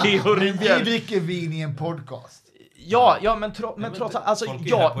och teorier. Vi dricker vin i en podcast. Men trots allt, alltså,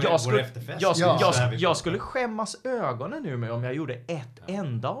 jag skulle skämmas ögonen nu med om jag gjorde ett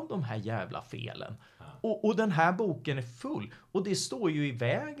enda av de här jävla felen. Och den här boken är full. Och det står ju i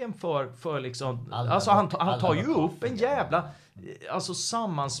vägen för liksom... Alltså han tar ju upp en jävla... Alltså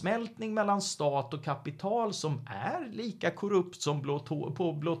sammansmältning mellan stat och kapital som är lika korrupt som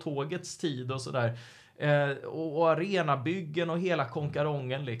på Blå tågets tid och sådär. Och arenabyggen och hela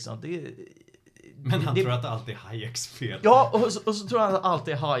konkarongen liksom. Men han tror att allt är Hayeks fel. Ja, och så tror han att allt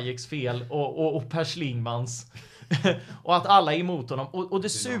är Hayeks fel och Per Schlingmans. Och att alla är emot honom. Och det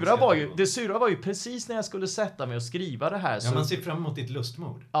sura var ju precis när jag skulle sätta mig och skriva det här. Ja, man ser fram emot ditt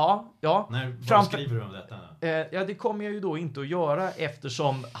lustmord. Ja. Vad skriver du om detta? Ja, det kommer jag ju då inte att göra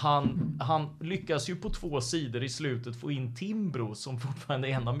eftersom han lyckas ju på 2 sidor i slutet få in Timbro som fortfarande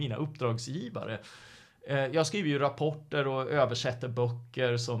är en av mina uppdragsgivare. Jag skriver ju rapporter och översätter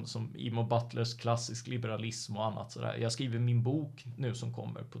böcker som Imo Butlers klassisk liberalism och annat sådär. Jag skriver min bok nu som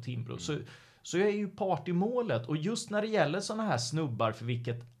kommer på Timbro. Så jag är ju part i målet. Och just när det gäller såna här snubbar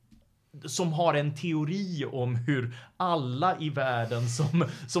som har en teori om hur alla i världen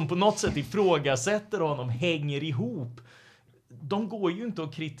som på något sätt ifrågasätter honom hänger ihop. De går ju inte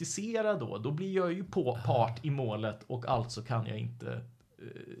att kritisera då. Då blir jag ju part i målet och alltså kan jag inte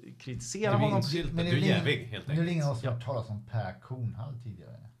kritisera honom. Men du är jävig helt enkelt. Nu är det ingen som har talat om Per Kornhall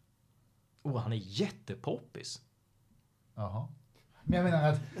tidigare. Han är jättepoppis. Jaha. Men jag menar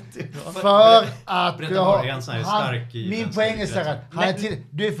att för att min poäng är så här att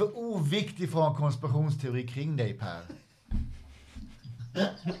du är för oviktig för en konspirationsteori kring dig, Per.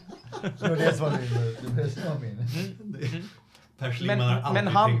 Så det var min. Per Schlingmann har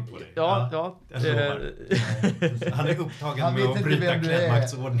aldrig tänkt på dig. Ja. Han är upptagen med att bryta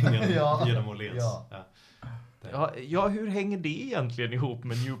klädmaktsordningen genom att läsa. Ja, hur hänger det egentligen ihop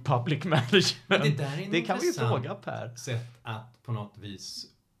med New Public Management? Det kan vi ju fråga Per. Sätt att på något vis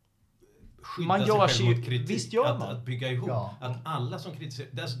skydda man sig gör själv mot kritik. Visst gör man. Att bygga ihop. Att alla som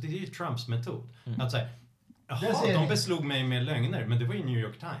kritiserar... Det är ju Trumps metod. Att säga, de beslog mig med lögner, men det var ju New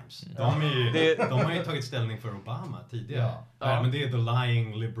York Times. De har ju tagit ställning för Obama tidigare. Men det är the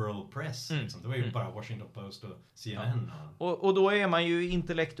lying liberal press. Liksom. Det var ju bara Washington Post och CNN. Och då är man ju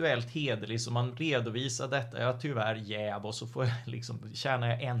intellektuellt hederlig så man redovisar detta. Jag tyvärr jäv och så får jag tjänar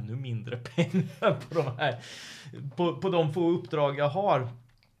jag ännu mindre pengar på de få uppdrag jag har.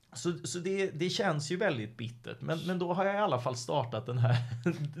 Så det känns ju väldigt bittert. Men då har jag i alla fall startat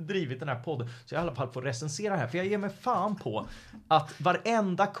drivit den här podden. Så jag i alla fall får recensera här. För jag ger mig fan på att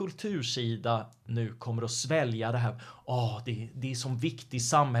varenda kultursida nu kommer att svälja det här. Det är som viktig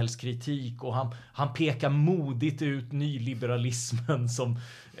samhällskritik. Och han pekar modigt ut nyliberalismen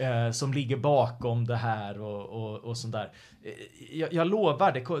som ligger bakom det här och sånt där. Jag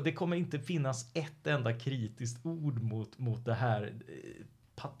lovar, det kommer inte finnas ett enda kritiskt ord mot det här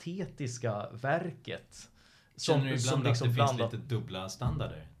patetiska verket. Känner du ibland att det finns lite dubbla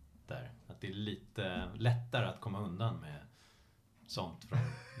standarder där? Att det är lite lättare att komma undan med sånt från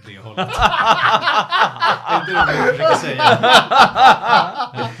det hållet? Det är det du försöker säga.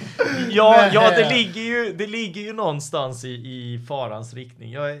 Det ligger ju någonstans i farans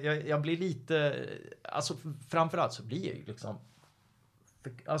riktning. Jag blir lite... Alltså framförallt så blir jag ju liksom...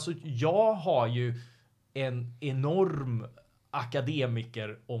 Alltså jag har ju en enorm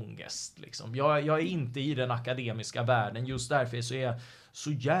akademikerångest liksom. Jag är inte i den akademiska världen. Just därför så är jag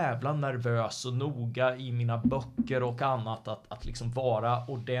så jävla nervös och noga i mina böcker och annat att liksom vara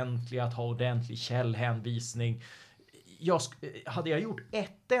ordentlig, att ha ordentlig källhänvisning. Hade jag gjort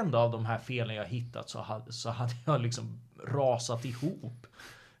ett enda av de här felen jag hittat så hade jag liksom rasat ihop.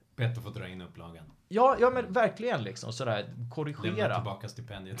 Bättre att få dra in upplagan. Ja, men verkligen liksom sådär korrigera. Lämna tillbaka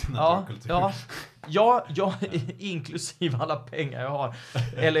stipendiet till naturkultur. Ja, inklusive alla pengar jag har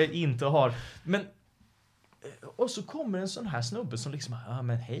eller inte har. Men och så kommer en sån här snubbe som liksom,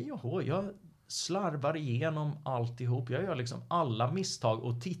 men hej och hå, jag slarvar igenom alltihop. Jag gör liksom alla misstag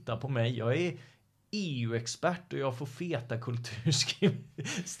och titta på mig. Jag är EU-expert och jag får feta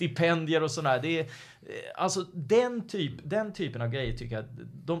kulturstipendier och sådär. Det är alltså den typen av grejer tycker jag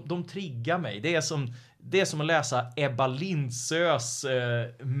de triggar mig. Det är som att läsa Ebba Lindsös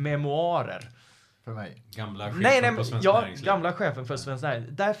memoarer. För mig. Gamla chefen på Svensk Näringsliv. Gamla chefen för Svensk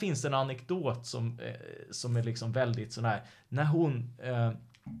Näringsliv. Där finns en anekdot som är liksom väldigt sån här, när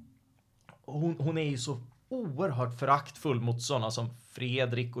hon är ju så oerhört föraktfull mot sådana som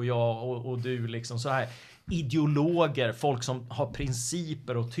Fredrik och jag och du liksom så här ideologer, folk som har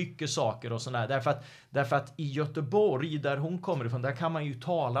principer och tycker saker och sådär. Därför att i Göteborg där hon kommer ifrån, där kan man ju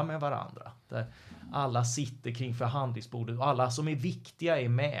tala med varandra. Där alla sitter kring förhandlingsbordet och alla som är viktiga är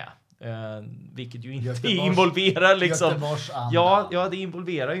med. Vilket ju inte involverar liksom. Ja, det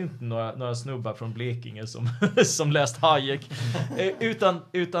involverar ju inte några snubbar från Blekinge som läst Hayek.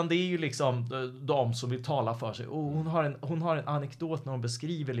 utan det är ju liksom de som vill tala för sig. Och hon har en anekdot när hon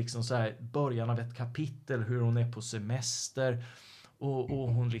beskriver liksom så här början av ett kapitel hur hon är på semester och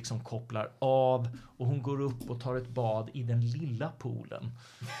hon liksom kopplar av och hon går upp och tar ett bad i den lilla poolen.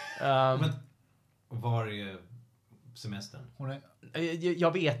 Men var semestern?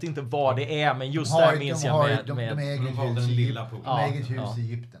 Jag vet inte vad det är, men just där minns jag med... De äger ett hus i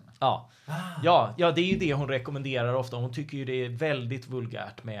Egypten. Ja, det är ju det hon rekommenderar ofta. Hon tycker ju det är väldigt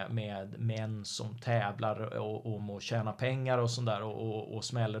vulgärt med män som tävlar om att tjäna pengar och sånt där och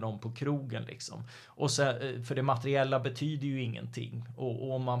smäller dem på krogen liksom. Och sen, för det materiella betyder ju ingenting.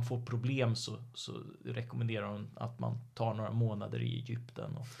 Och om man får problem så rekommenderar hon att man tar några månader i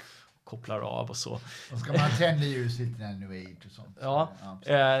Egypten och kopplar av och så. Och ska man tända ljus lite när New Age och sånt.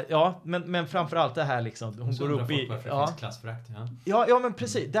 Men framförallt det här liksom, hon går upp i... klassförakt, ja, men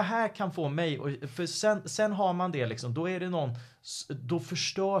precis. Det här kan få mig... För sen har man det liksom, då är det någon... Då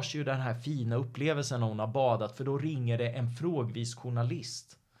förstörs ju den här fina upplevelsen när hon har badat, för då ringer det en frågvis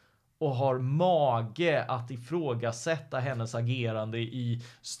journalist och har mage att ifrågasätta hennes agerande i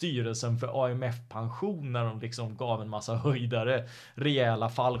styrelsen för AMF-pension när de liksom gav en massa höjdare, rejäla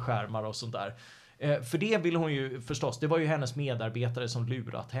fallskärmar och sånt där. För det vill hon ju förstås, det var ju hennes medarbetare som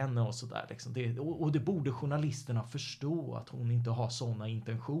lurat henne och sådär. Liksom. Och det borde journalisterna förstå, att hon inte har sådana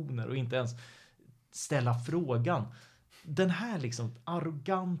intentioner och inte ens ställa frågan. Den här liksom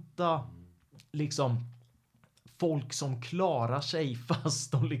arroganta liksom folk som klarar sig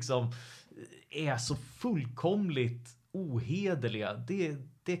fast de liksom är så fullkomligt ohederliga.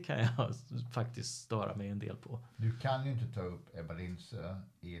 Det kan jag faktiskt störa mig en del på. Du kan ju inte ta upp Ebba Lindsö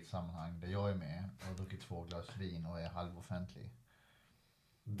i ett sammanhang där jag är med och har druckit 2 glas vin och är halvoffentlig.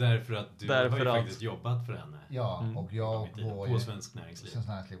 Därför att du har ju faktiskt jobbat för henne. Ja, och jag på Svensk Näringsliv.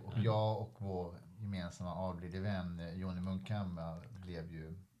 Och jag och vår gemensamma avlidne vän Jonny Munkhammar blev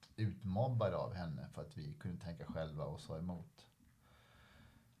ju utmobbade av henne för att vi kunde tänka själva och sa emot.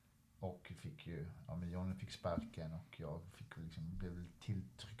 Och fick ju, Johnny fick sparken och jag fick liksom, blev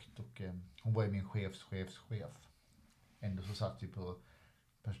tilltryckt och hon var ju min chefs chef. Ändå så satt vi på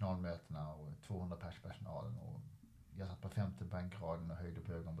personalmötena och 200 personalen och jag satt på 50 bänkraden och höjde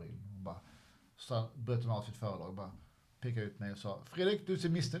på ögonbryn och bara så bröt hon av sitt föredrag och bara pekade ut mig och sa: Fredrik, du ser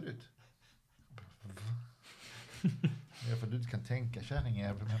missnöjd ut. Ja, för du inte kan tänka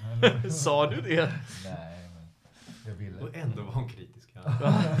kärringjävel. Sa du det? Nej, men jag ville. Och ändå var hon kritisk.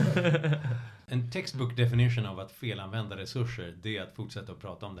 En textbook definition av att felanvända resurser, det är att fortsätta att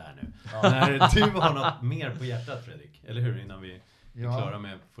prata om det här nu. När du har något mer på hjärtat, Fredrik, eller hur? Innan vi är klara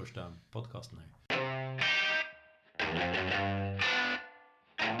med första podcasten här.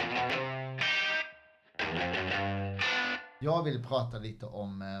 Jag vill prata lite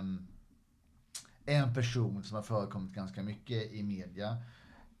om en person som har förekommit ganska mycket i media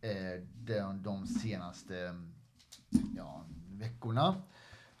de senaste veckorna.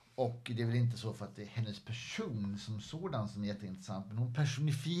 Och det är väl inte så för att det är hennes person som sådan som är jätteintressant, men hon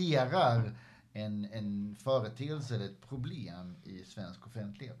personifierar en företeelse eller ett problem i svensk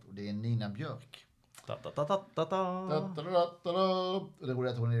offentlighet, och det är Nina Björk. Och det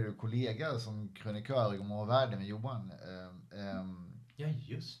roliga är att hon är kollega som krönikör i Om och världen med Johan. Ja,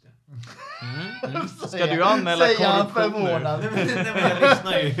 just det. Ska du anmäla korruption nu? Nej, men jag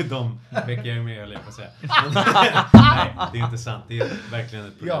lyssnar ju de veckor jag är med, eller jag får säga. Nej, det är inte sant. Det är verkligen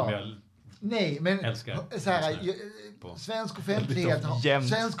ett program jag älskar. Så här,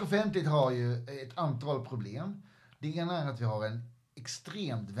 svensk offentlighet har ju ett antal problem. Det ena är att vi har en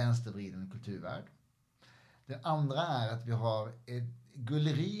extremt vänstervriden kulturvärld. Det andra är att vi har ett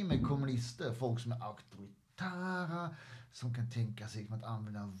gulleri med kommunister, folk som är auktoritära, som kan tänka sig att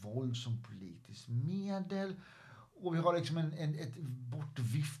använda våld som politiskt medel. Och vi har liksom ett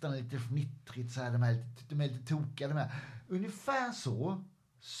bortviftande, lite fnittrigt, så här, de är lite tokiga. De här. Ungefär så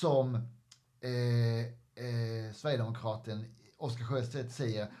som Sverigedemokraten Oskar Sjöstedt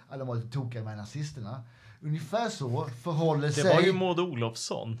säger att de var lite tokiga med nazisterna. Ungefär så förhåller sig... Det var ju Maud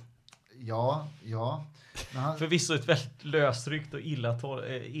Olofsson. Ja. Förvisso ett väldigt lösryckt och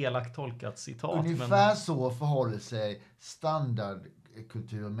elakt tolkat citat. Ungefär så förhåller sig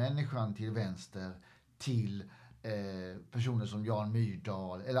standardkulturmänniskan till vänster till personer som Jan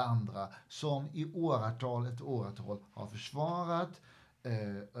Myrdal eller andra som i åratal efter åratal har försvarat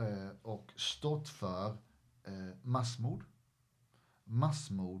och stått för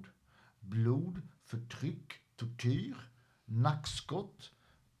massmord, blod, förtryck, tortyr, nackskott,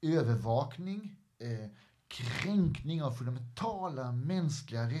 övervakning, kränkning av fundamentala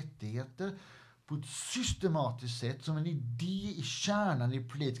mänskliga rättigheter på ett systematiskt sätt som en idé i kärnan i det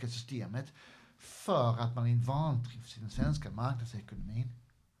politiska systemet för att man vantrivs i den svenska marknadsekonomin.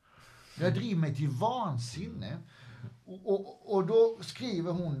 Det driver mig till vansinne. Och då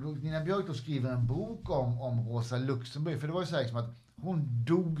skriver Nina Björk då skriver en bok om Rosa Luxemburg. För det var ju så här som att hon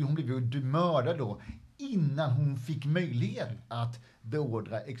blev ju mördad då innan hon fick möjlighet att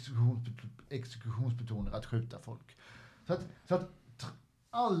beordra exekutionsplutoner att skjuta folk. Så att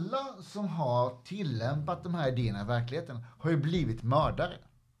alla som har tillämpat de här idéerna i verkligheten har ju blivit mördare.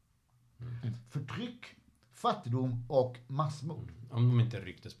 Förtryck, fattigdom och massmord. Om de inte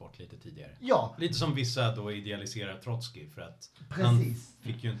rycktes bort lite tidigare. Ja. Lite som vissa då idealiserar Trotskij för att Precis. han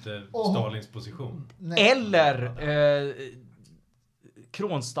fick ju inte Stalins position. Eller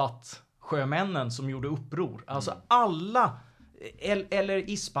Kronstadt-sjömännen som gjorde uppror. Alltså alla, eller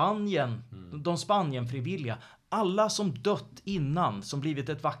i Spanien, de Spanien-frivilliga, alla som dött innan, som blivit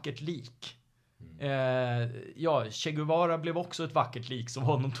ett vackert lik. Che Guevara blev också ett vackert lik, som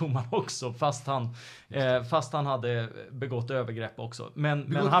honom tog man också, fast han hade begått övergrepp också.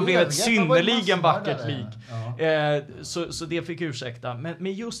 Men han blev ett synnerligen vackert lik. Så det fick ursäkta.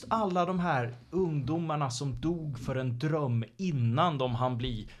 Men just alla de här ungdomarna som dog för en dröm innan de hann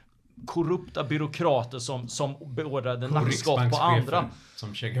bli korrupta byråkrater som beordrade nackskott på andra.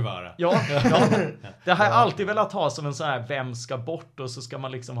 Som Che Guevara. Ja. Det har jag alltid velat ha som en sån här, vem ska bort, och så ska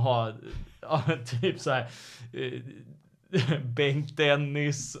man liksom ha typ så här Bengt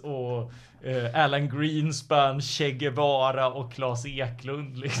Dennis och Alan Greenspan, Che Guevara och Claes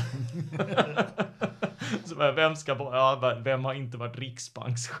Eklund liksom. Så bara, vem ska bort? Ja, vem har inte varit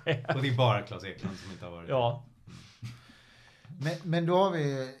riksbankschef? Och det är bara Claes Eklund som inte har varit. Ja. Men då har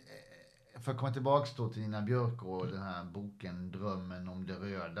vi, för att komma tillbaka då till Nina Björk och den här boken Drömmen om det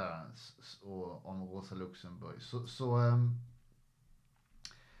röda och om Rosa Luxemburg,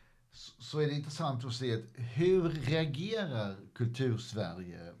 så är det intressant att se hur reagerar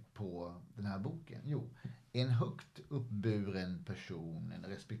Kultursverige på den här boken. Jo, en högt uppburen person, en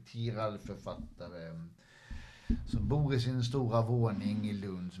respekterad författare som bor i sin stora våning i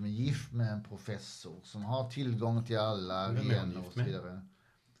Lund, som är gift med en professor, som har tillgång till alla arenor och så vidare.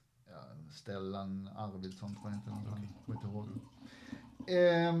 Ja, Stellan Arvidsson, tror jag inte ihåg.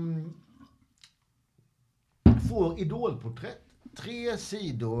 Får idolporträtt, 3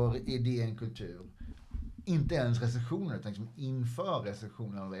 sidor i DN Kultur. Inte ens recensioner, utan liksom inför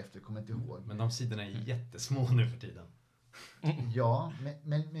recensionerna och efter, kommer inte ihåg. Men de sidorna är jättesmå nu för tiden. Ja,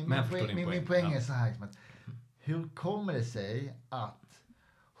 men min poäng är så här, liksom, att hur kommer det sig att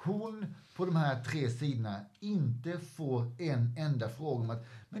hon på de här 3 sidorna inte får en enda fråga om att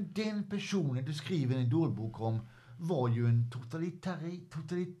men den personen du skriver en idolbok om var ju en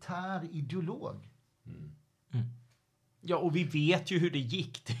totalitär ideolog. Ja, och vi vet ju hur det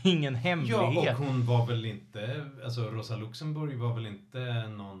gick. Det är ingen hemlighet. Ja, och hon var väl inte, alltså Rosa Luxemburg var väl inte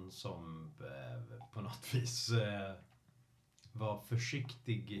någon som på något vis var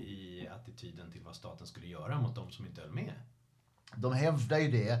försiktig i attityden till vad staten skulle göra mot de som inte höll med. De hävdar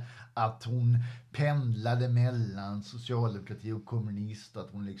ju det, att hon pendlade mellan socialdemokrati och kommunist,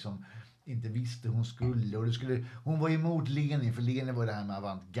 att hon liksom inte visste hon skulle, och hon var emot Lenin, för Lenin var det här med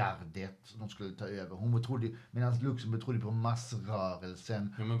avantgardet som de skulle ta över. Medan Luxemburg trodde på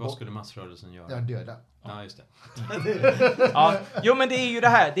massrörelsen. Ja, men vad skulle massrörelsen göra? Ja, döda. Ja, just det. Ja, jo, men det är ju det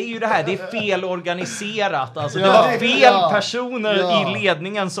här. Det är fel organiserat. Alltså, det var fel personer i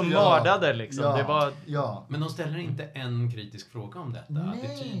ledningen som mördade liksom. Det var... Ja. Men de ställer inte en kritisk fråga om detta. Nej.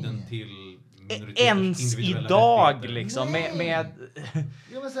 Attityden till ens idag liksom med...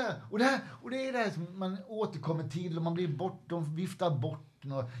 Ja, men så här, och det är det här som man återkommer till, och man blir de viftar bort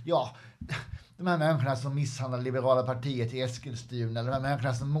de här människorna som misshandlar liberala partiet i Eskilstuna, eller de här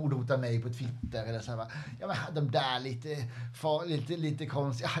människorna som mordhotar mig på Twitter, eller så här, ja, men de där lite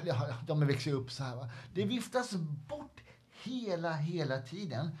konstiga, de växer upp så här, va. Det viftas bort hela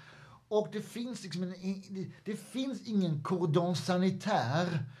tiden. Och det finns liksom det finns ingen cordon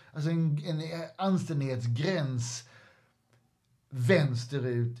sanitär, alltså en anständighetsgräns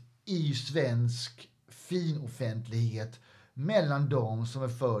vänsterut i svensk finoffentlighet mellan de som är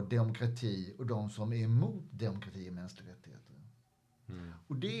för demokrati och de som är emot demokrati och mänskliga rättigheter.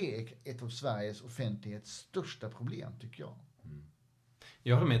 Och det är ett av Sveriges offentlighets största problem, tycker jag.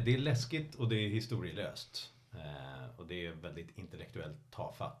 Jag håller med, det är läskigt och det är historielöst. Och det är väldigt intellektuellt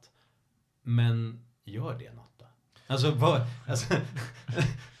tafatt. Men gör det något då?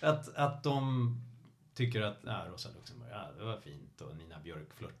 Att de tycker att Rosa Luxemburg, det var fint, och Nina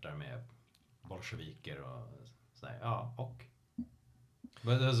Björk flörtar med bolsjeviker och sådär, och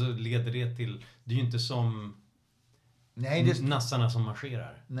alltså, leder det till, det är ju inte som nassarna som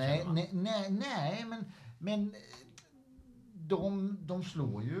marscherar. Nej, men de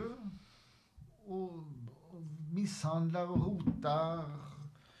slår ju och misshandlar och hotar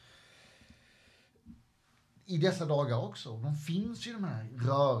i dessa dagar också. De finns ju de här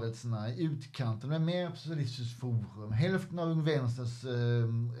rörelserna i utkanten. De är med på Socialistiskt forum. Hälften av Ung Vänsters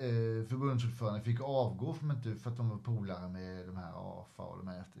förbundsordförande fick avgå för att de var polare med de här AFA och de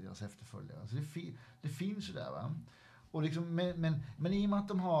här deras efterföljare. Så det finns ju där, va. Och liksom, men i och med att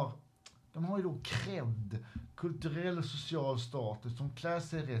de har ju då cred, kulturell och social status, de klär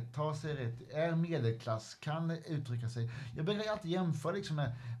sig rätt, tar sig rätt, är medelklass, kan uttrycka sig. Jag brukar alltid jämföra liksom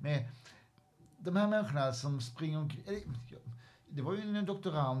med de här människorna som springer omkring. Det var ju en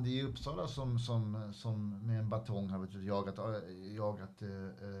doktorand i Uppsala som med en batong har jagat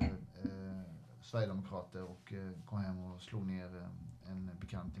Sverigedemokrater och kom hem och slog ner en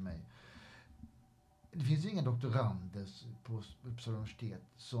bekant till mig. Det finns ju inga doktorander på Uppsala universitet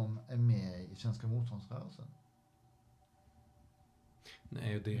som är med i Svenska motståndsrörelsen.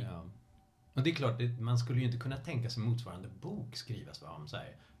 Nej, och det är klart, man skulle ju inte kunna tänka sig motsvarande bok skrivas om så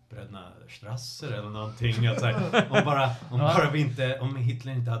här, bröderna Strasser eller någonting. Att, så här, om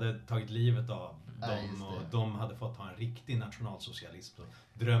Hitler inte hade tagit livet av dem och de hade fått ha en riktig nationalsocialism så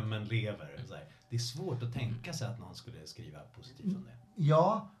drömmen lever. Så här. Det är svårt att tänka sig att någon skulle skriva positivt om det.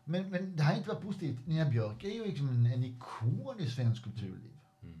 Ja, men det här är inte bara positivt. Nina Björk är ju liksom en ikon i svensk kulturliv.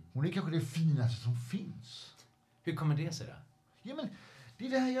 Hon är kanske det finaste som finns. Hur kommer det sig då? Ja, men det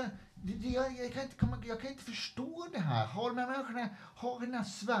är det här jag kan inte förstå det här. Har de här människorna, har den här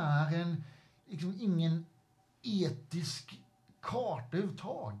sfären liksom ingen etisk karta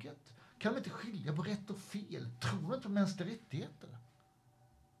överhuvudtaget? Kan de inte skilja på rätt och fel? Tror de inte på mänskliga rättigheter?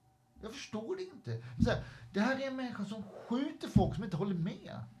 Jag förstår det inte. Så här, det här är en människa som skjuter folk som inte håller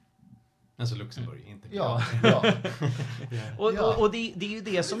med. Alltså Luxemburg, inte ja. Och det är ju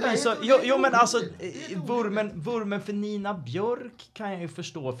det som blir så... Jo, men alltså, vurmen för Nina Björk kan jag ju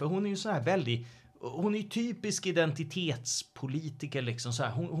förstå, för hon är ju så här väldigt... Hon är ju typisk identitetspolitiker liksom så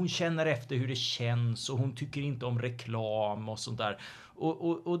här. Hon känner efter hur det känns och hon tycker inte om reklam och sånt där.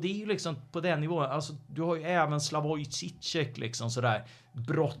 Och det är ju liksom på den nivån, alltså du har ju även Slavoj Zizek liksom sådär,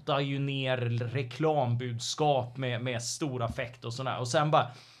 brottar ju ner reklambudskap med stor affekt och sådär. Och sen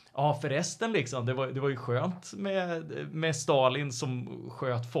bara, ja förresten liksom, det var ju skönt med Stalin som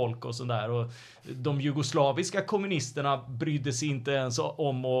sköt folk och sådär. Och de jugoslaviska kommunisterna brydde sig inte ens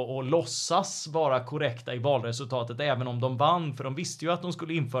om att låtsas vara korrekta i valresultatet, även om de vann, för de visste ju att de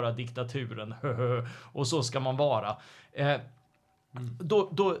skulle införa diktaturen. Och så ska man vara.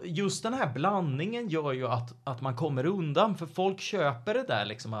 Då just den här blandningen gör ju att man kommer undan, för folk köper det där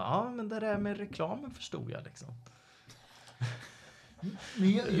liksom. Ja, men det där med reklamen förstod jag liksom.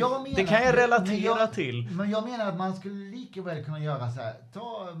 Men jag menar, det kan jag relatera till. Men jag menar att man skulle lika väl kunna göra så här.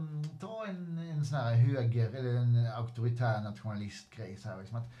 Ta en sån här höger eller en auktoritär nationalistgrej så här,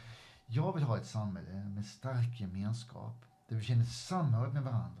 liksom att jag vill ha ett samhälle med stark gemenskap, där vi känner samhörighet med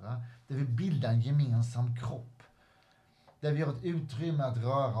varandra, där vi bildar en gemensam kropp, där vi har ett utrymme att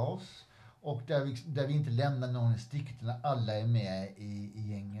röra oss och där vi inte lämnar någon i sticket när alla är med i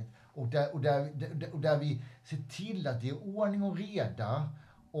gänget. Och där vi ser till att det är ordning och reda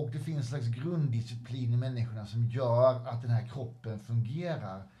och det finns en slags grunddisciplin i människorna som gör att den här kroppen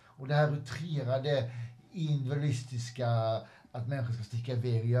fungerar. Och det här utrerade individualistiska, att människor ska sticka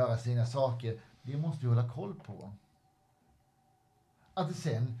iväg och göra sina saker, det måste vi hålla koll på. Att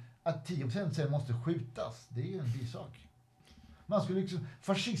 10% sen måste skjutas, det är ju en bisak. Man skulle liksom,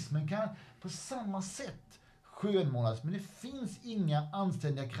 fascismen kan på samma sätt skönmålas, men det finns inga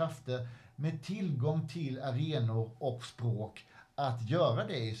anständiga krafter med tillgång till arenor och språk att göra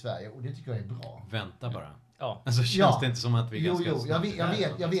det i Sverige, och det tycker jag är bra. Vänta bara. Ja. Alltså känns det inte som att vi är ganska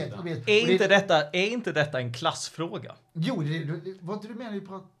jag vet. Är inte detta en klassfråga? Jo, vad du menar, vi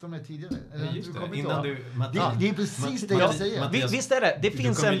pratade om det tidigare. Just det, innan du... Det är precis det jag säger. Mattias, visst är det. Det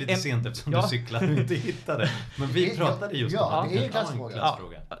finns du kom lite sent eftersom du cyklade och inte hittade. Men vi pratade just om det är en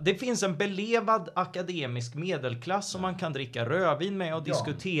klassfråga. Det finns en belevad akademisk medelklass som man kan dricka rödvin med och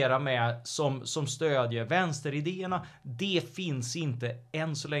diskutera med, som stödjer vänsteridéerna. Det finns inte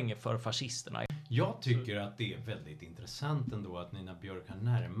än så länge för fascisterna. Jag tycker att det är väldigt intressant ändå att Nina Björk har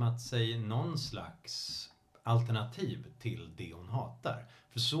närmat sig någon slags alternativ till det hon hatar.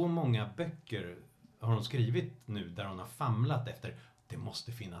 För så många böcker har hon skrivit nu där hon har famlat efter det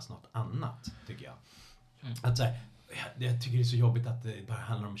måste finnas något annat, tycker jag. Att så här, jag tycker det är så jobbigt att det bara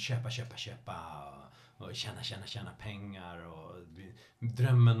handlar om köpa och tjäna pengar och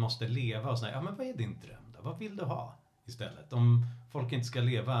drömmen måste leva och så här. Ja, men vad är din dröm då? Vad vill du ha istället? Om folk inte ska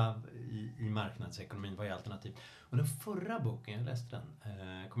leva i marknadsekonomin, vad är alternativ? Och den förra boken, jag läste den,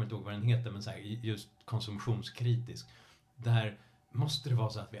 kommer inte ihåg vad den heter, men så här, just konsumtionskritisk. Där måste det vara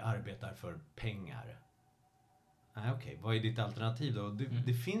så att vi arbetar för pengar. okej, vad är ditt alternativ då?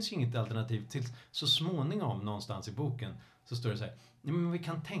 Det finns ju inget alternativ till så småningom någonstans i boken så står det så här, men vi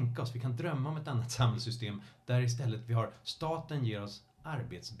kan tänka oss, vi kan drömma om ett annat samhällssystem där istället staten ger oss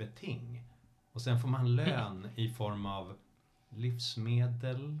arbetsbeting och sen får man lön i form av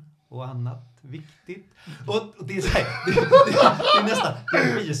livsmedel och annat viktigt. Och det är så här, det är nästan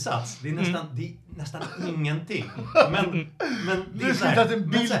en bisats. Det är nästan ingenting. Men det är så här, tagit en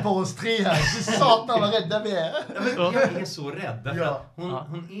bild på oss tre här. Du satan vad rädda vi är. Jag är så rädd. Därför att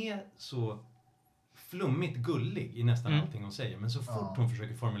hon är så flummigt gullig i nästan allting hon säger. Men så fort hon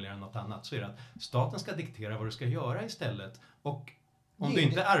försöker formulera något annat så är det att staten ska diktera vad du ska göra istället. Och om du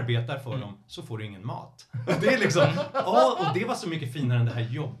inte arbetar för dem så får du ingen mat. Och det är liksom, och det var så mycket finare än det här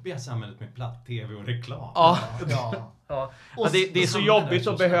jobbiga samhället med platt-TV och reklam. Det är så jobbigt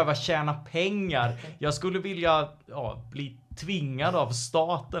att behöva tjäna pengar. Jag skulle vilja bli tvingad av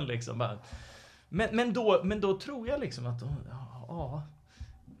staten liksom. Men då tror jag liksom att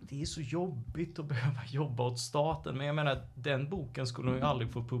det är så jobbigt att behöva jobba åt staten. Men jag menar, den boken skulle hon ju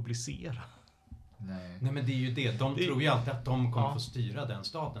aldrig få publicera. Nej, men det är ju det. De tror ju alltid att de kommer få styra den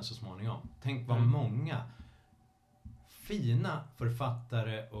staten så småningom. Tänk vad många fina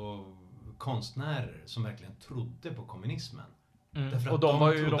författare och konstnärer som verkligen trodde på kommunismen. Och de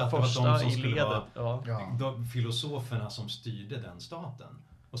var ju de första i ledet. De filosoferna som styrde den staten.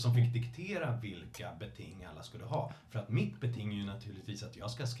 Och som fick diktera vilka beting alla skulle ha. För att mitt beting är ju naturligtvis att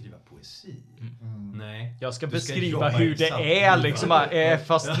jag ska skriva poesi. Nej. Jag ska beskriva hur det är liksom.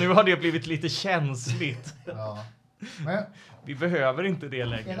 Fast nu har det blivit lite känsligt. Men, vi behöver inte det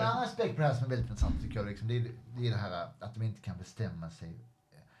längre. En annan aspekt på det här som är väldigt intressant tycker jag liksom, det är det här att de inte kan bestämma sig.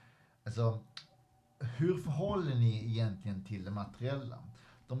 Alltså, hur förhåller ni egentligen till det materiella?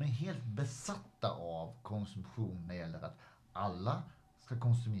 De är helt besatta av konsumtion när det gäller att alla ska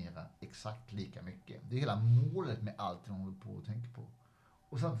konsumera exakt lika mycket. Det är hela målet med allt de håller på och tänker på.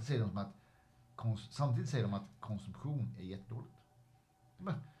 Och samtidigt säger de att konsumtion är jättedåligt.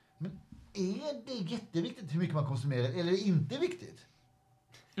 Men är det jätteviktigt hur mycket man konsumerar eller är det inte viktigt?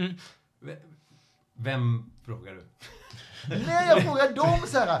 Vem frågar du? Nej, jag frågar dem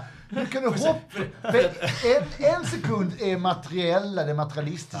så här. Hur kan du hoppa? En sekund är materiella, det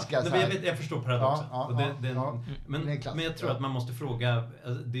materialistiska. Jag förstår paradoxen. Men jag tror att man måste fråga,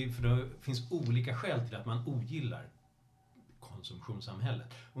 för det finns olika skäl till att man ogillar konsumtionssamhället.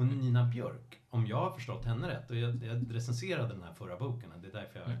 Och Nina Björk, om jag har förstått henne rätt, och jag recenserade den här förra boken, det är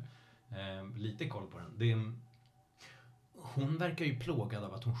därför jag har lite koll på den. Hon verkar ju plågad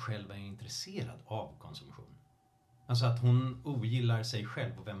av att hon själv är intresserad av konsumtion. Alltså att hon ogillar sig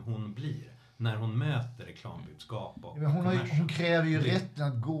själv och vem hon blir när hon möter reklambudskap och hon kräver ju rätten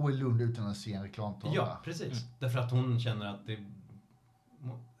att gå i Lund utan att se en reklamtavla. Ja, precis. Därför att hon känner att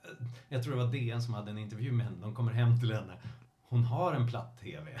jag tror det var DN som hade en intervju med henne. De kommer hem till henne. Hon har en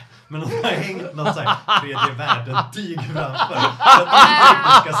platt-TV. Men hon har hängt något så här tredje världen-tyg framför. Så att hon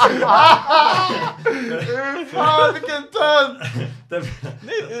inte ska se. Fan, vilken tönt!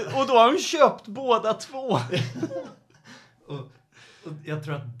 Och då har hon köpt båda två. och jag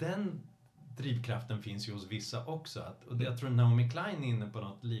tror att den drivkraften finns ju hos vissa också. Och jag tror Naomi Klein är inne på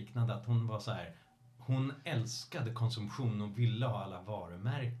något liknande. Att hon var så här. Hon älskade konsumtion och ville ha alla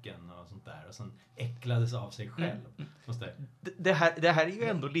varumärken och sånt där. Och sen äcklades av sig själv. Det här är ju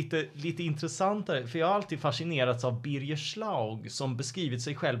ändå lite intressantare. För jag har alltid fascinerats av Birger Schlaug som beskrivit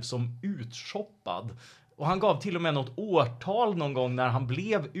sig själv som utshoppad. Och han gav till och med något årtal någon gång när han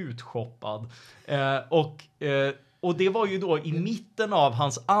blev utshoppad. Och det var ju då i mitten av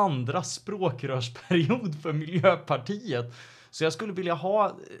hans andra språkrörsperiod för Miljöpartiet. Så jag skulle vilja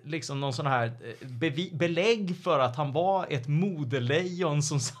ha liksom någon sån här belägg för att han var ett modelejon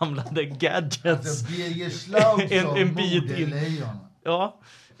som samlade gadgets. Alltså Birger Schlaug som modelejon. Ja,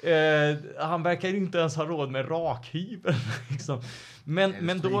 han verkar ju inte ens ha råd med rakhyveln. Liksom.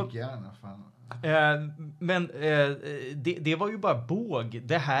 Men då... det var ju bara båg.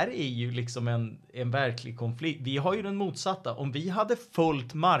 Det här är ju liksom en verklig konflikt. Vi har ju den motsatta. Om vi hade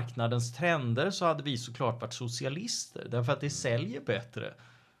följt marknadens trender så hade vi såklart varit socialister. Därför att det säljer bättre.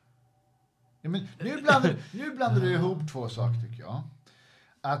 Ja, men nu blandar du ihop två saker tycker jag.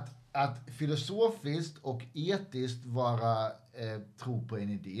 Att filosofiskt och etiskt vara tro på en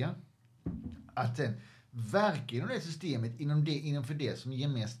idé. Att sen verka inom det systemet inom för det som ger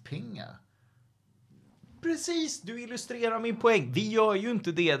mest pengar. Precis, du illustrerar min poäng. Vi gör ju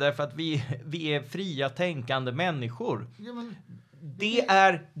inte det därför att vi är fria tänkande människor. Ja, men,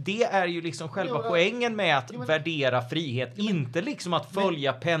 det är ju liksom själva poängen med att värdera frihet. Inte liksom att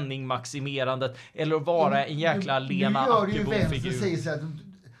följa penningmaximerandet eller att vara en jäkla Lena Ackerbo-figur. Nu gör det ju vem som säger så att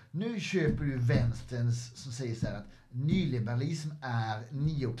Nu köper du vänsterns som säger så här att nyliberalism är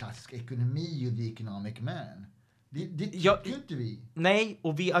neoklassisk ekonomi och the economic man. Det tycker inte vi. Nej,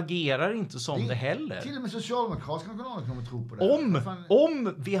 och vi agerar inte som det heller. Till och med socialdemokratiska kommer tro på det.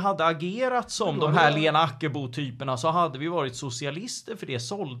 Om vi hade agerat som de här Lena Ackebo-typerna så hade vi varit socialister, för det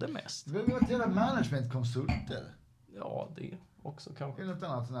sålde mest. Vi har varit hela managementkonsulter. Ja, det också kanske. Något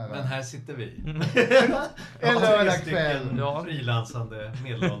annat sån här. Men här sitter vi. En lördagkväll. Frilansande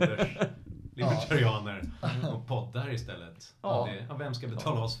medelålders libertarianer och poddar istället. Ja. Vem ska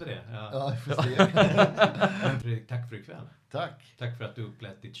betala oss för det? Ja, Fredrik, tack för ikväll. Tack. Tack för att du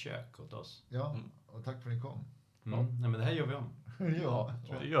upplätt ditt kök åt oss. Ja, och tack för att ni kom. Nej, men det här gör vi om. Ja,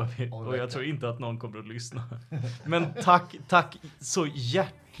 det gör vi. Och jag tror inte att någon kommer att lyssna. Men tack så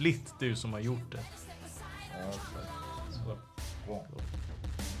hjärtligt du som har gjort det. Ja, så bra.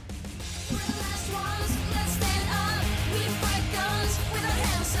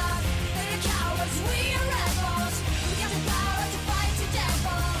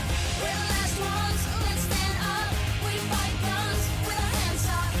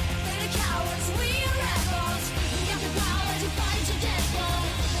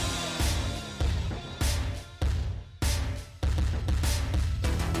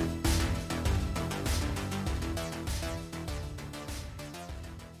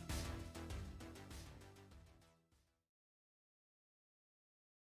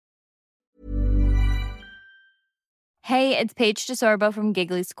 Hey, it's Paige DeSorbo from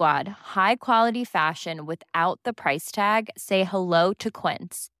Giggly Squad. High quality fashion without the price tag. Say hello to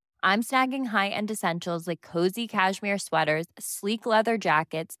Quince. I'm snagging high-end essentials like cozy cashmere sweaters, sleek leather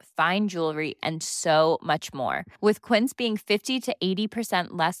jackets, fine jewelry, and so much more. With Quince being 50 to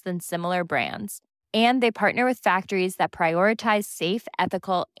 80% less than similar brands. And they partner with factories that prioritize safe,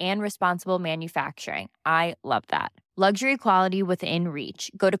 ethical, and responsible manufacturing. I love that. Luxury quality within reach.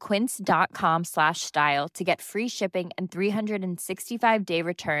 Go to quince.com/style to get free shipping and 365-day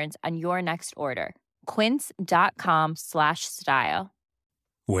returns on your next order. Quince.com/style.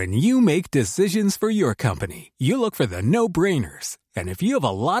 When you make decisions for your company, you look for the no-brainers. And if you have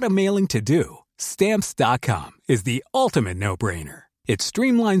a lot of mailing to do, Stamps.com is the ultimate no-brainer. It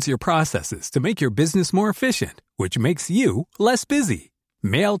streamlines your processes to make your business more efficient, which makes you less busy.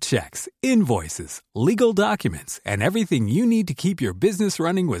 Mail checks, invoices, legal documents, and everything you need to keep your business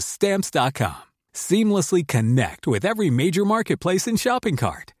running with Stamps.com. Seamlessly connect with every major marketplace and shopping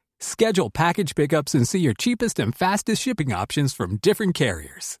cart. Schedule package pickups and see your cheapest and fastest shipping options from different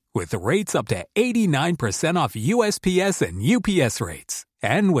carriers. With rates up to 89% off USPS and UPS rates.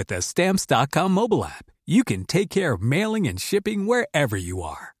 And with the Stamps.com mobile app, you can take care of mailing and shipping wherever you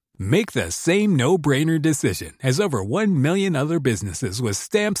are. Make the same no-brainer decision as over 1 million other businesses with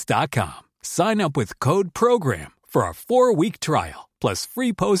Stamps.com. Sign up with code PROGRAM for a 4-week trial, plus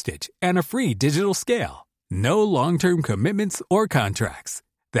free postage and a free digital scale. No long-term commitments or contracts.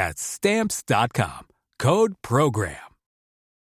 That's Stamps.com. Code PROGRAM.